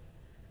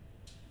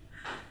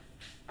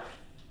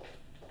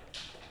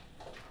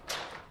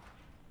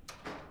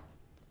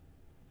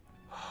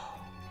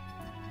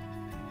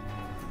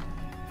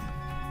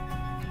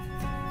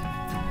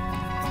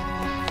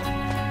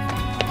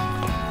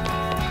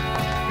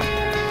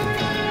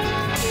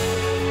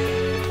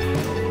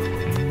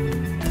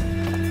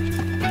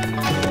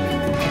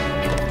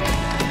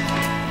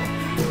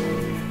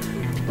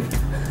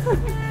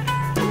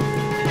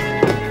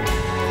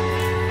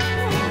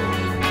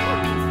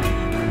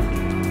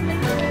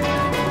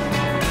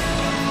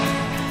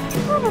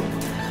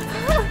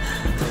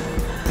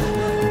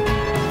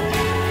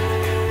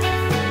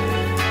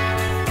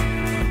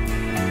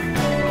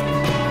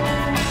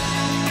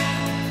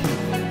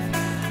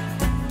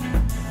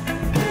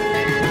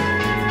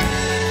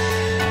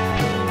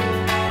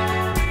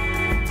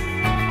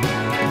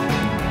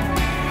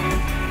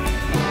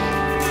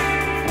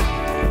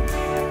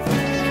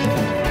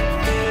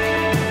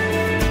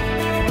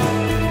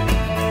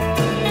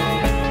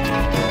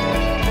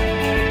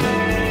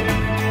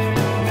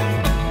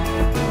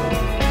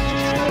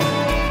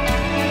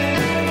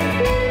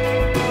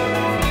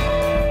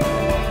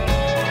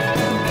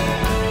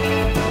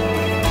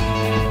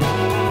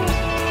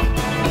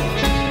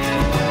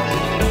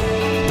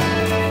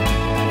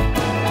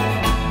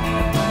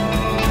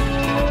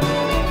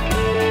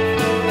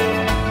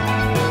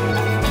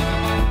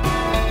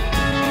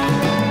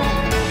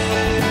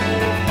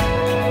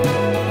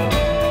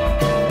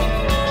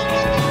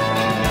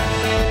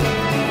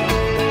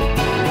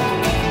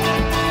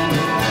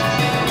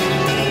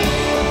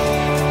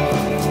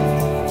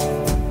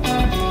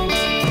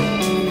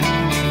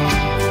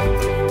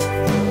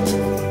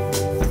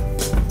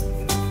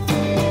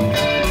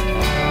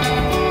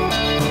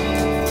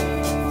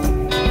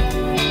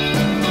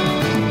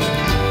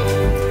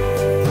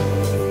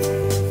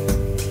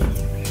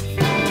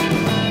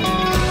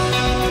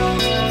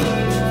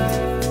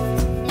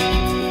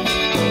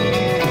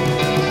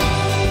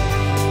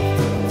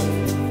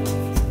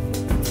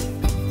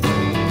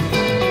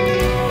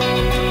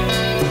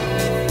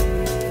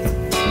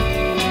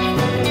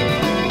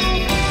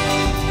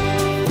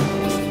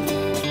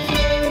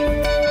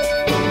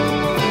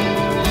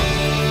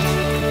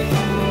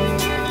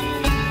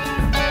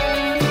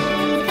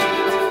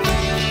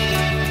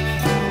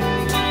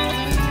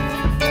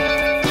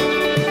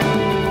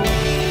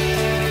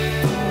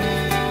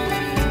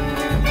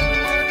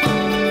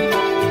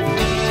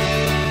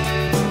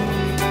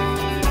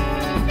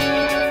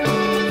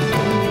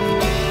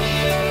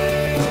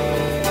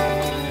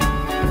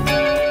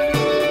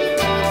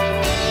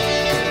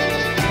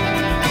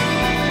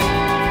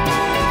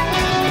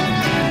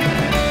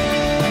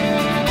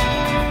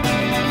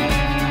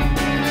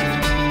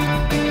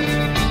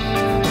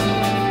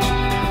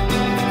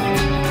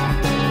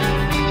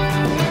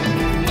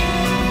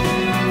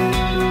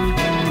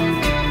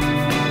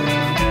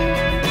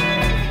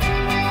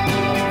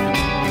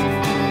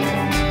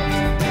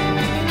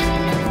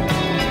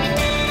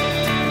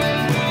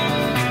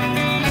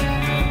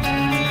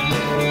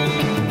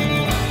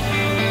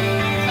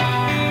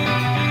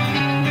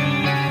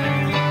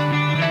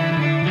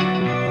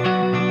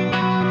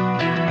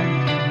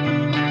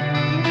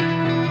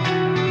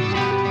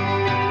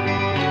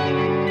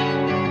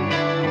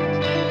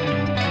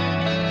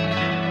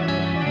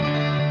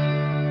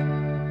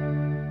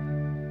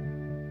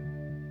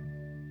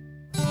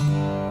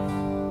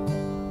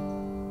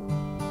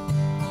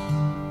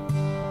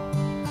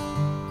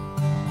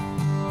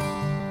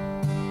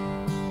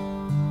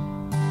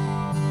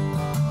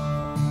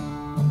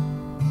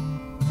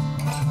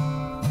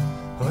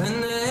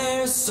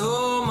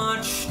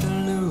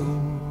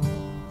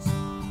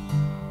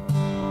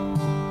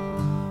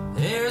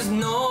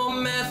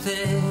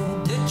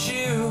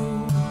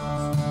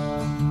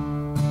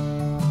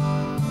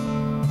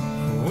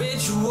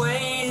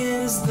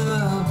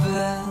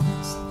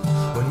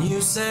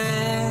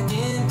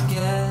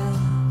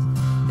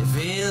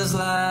 feels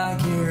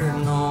like you're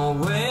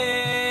nowhere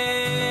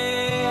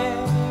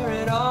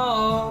at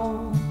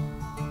all.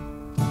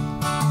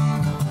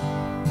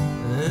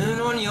 And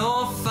when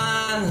you're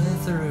finally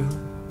through,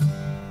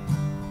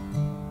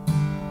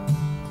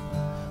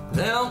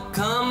 they'll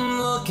come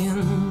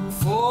looking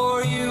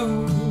for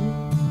you.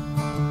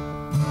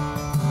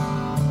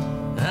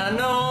 I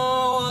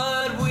know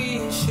what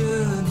we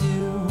should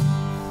do.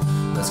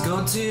 Let's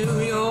go to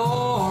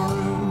your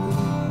room.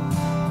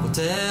 We'll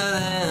tell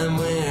them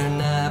we're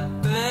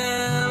napping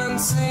and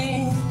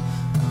see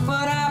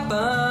what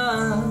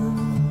happened.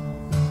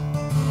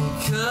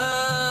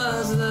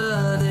 'Cause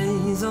the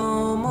day's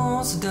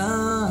almost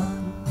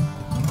done,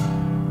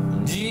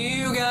 and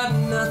you got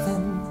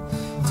nothing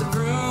to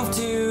prove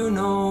to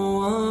no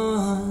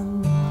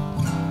one.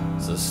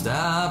 So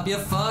stop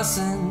your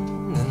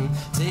fussing and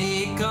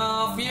take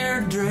off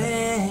your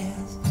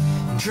dress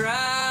and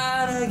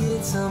try to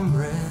get some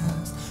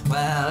rest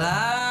while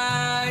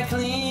I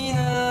clean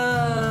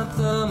up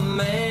the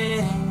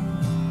mess.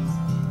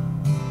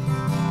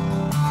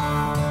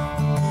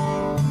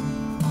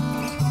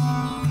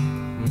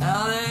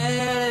 Now that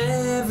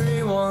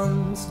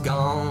everyone's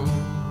gone,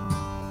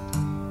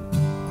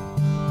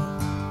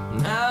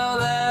 now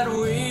that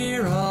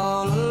we're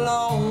all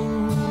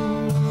alone,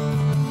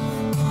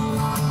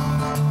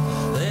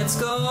 let's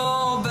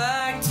go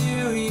back to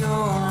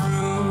your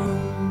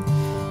room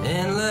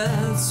and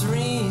let's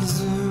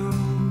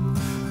resume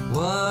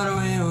what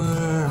we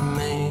were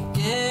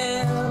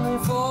making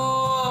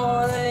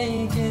before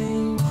they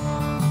came.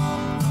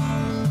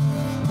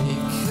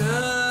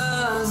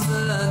 Because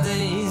the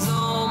day's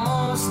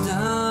almost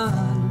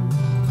done,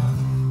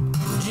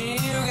 and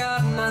you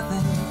got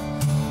nothing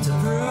to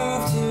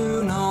prove to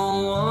no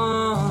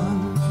one.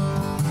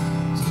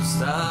 So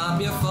stop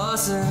your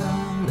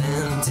fussing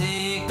and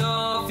take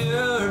off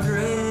your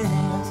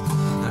dress.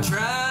 Now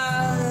try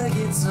to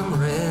get some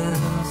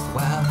rest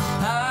while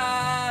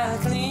I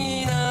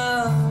clean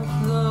up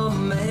the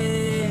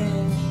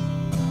mess.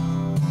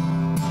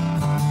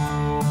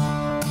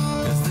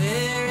 'Cause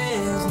there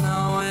is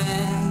no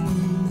end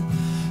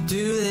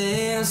to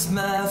this,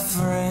 my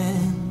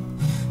friend.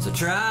 So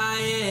try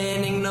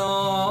and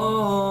ignore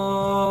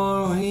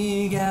what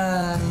we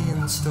got in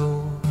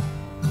store,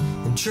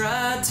 and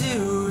try to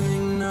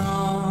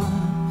ignore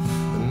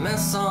the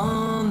mess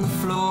on the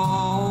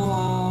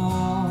floor.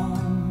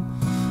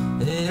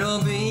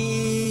 It'll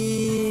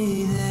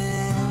be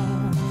there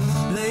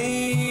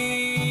later.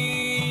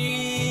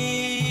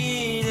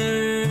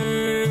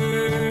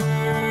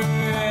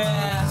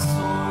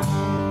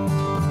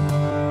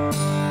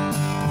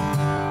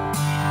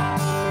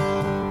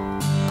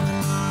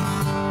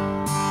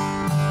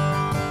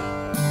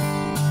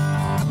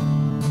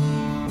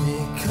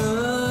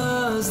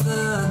 Because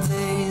the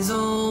day's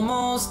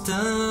almost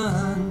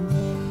done,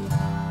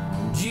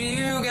 and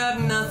you got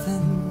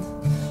nothing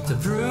to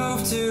prove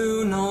to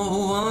no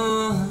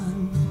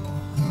one.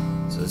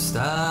 So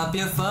stop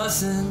your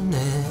fussing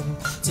and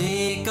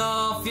take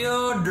off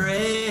your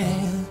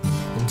dress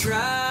and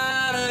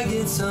try to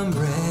get some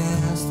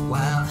rest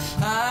while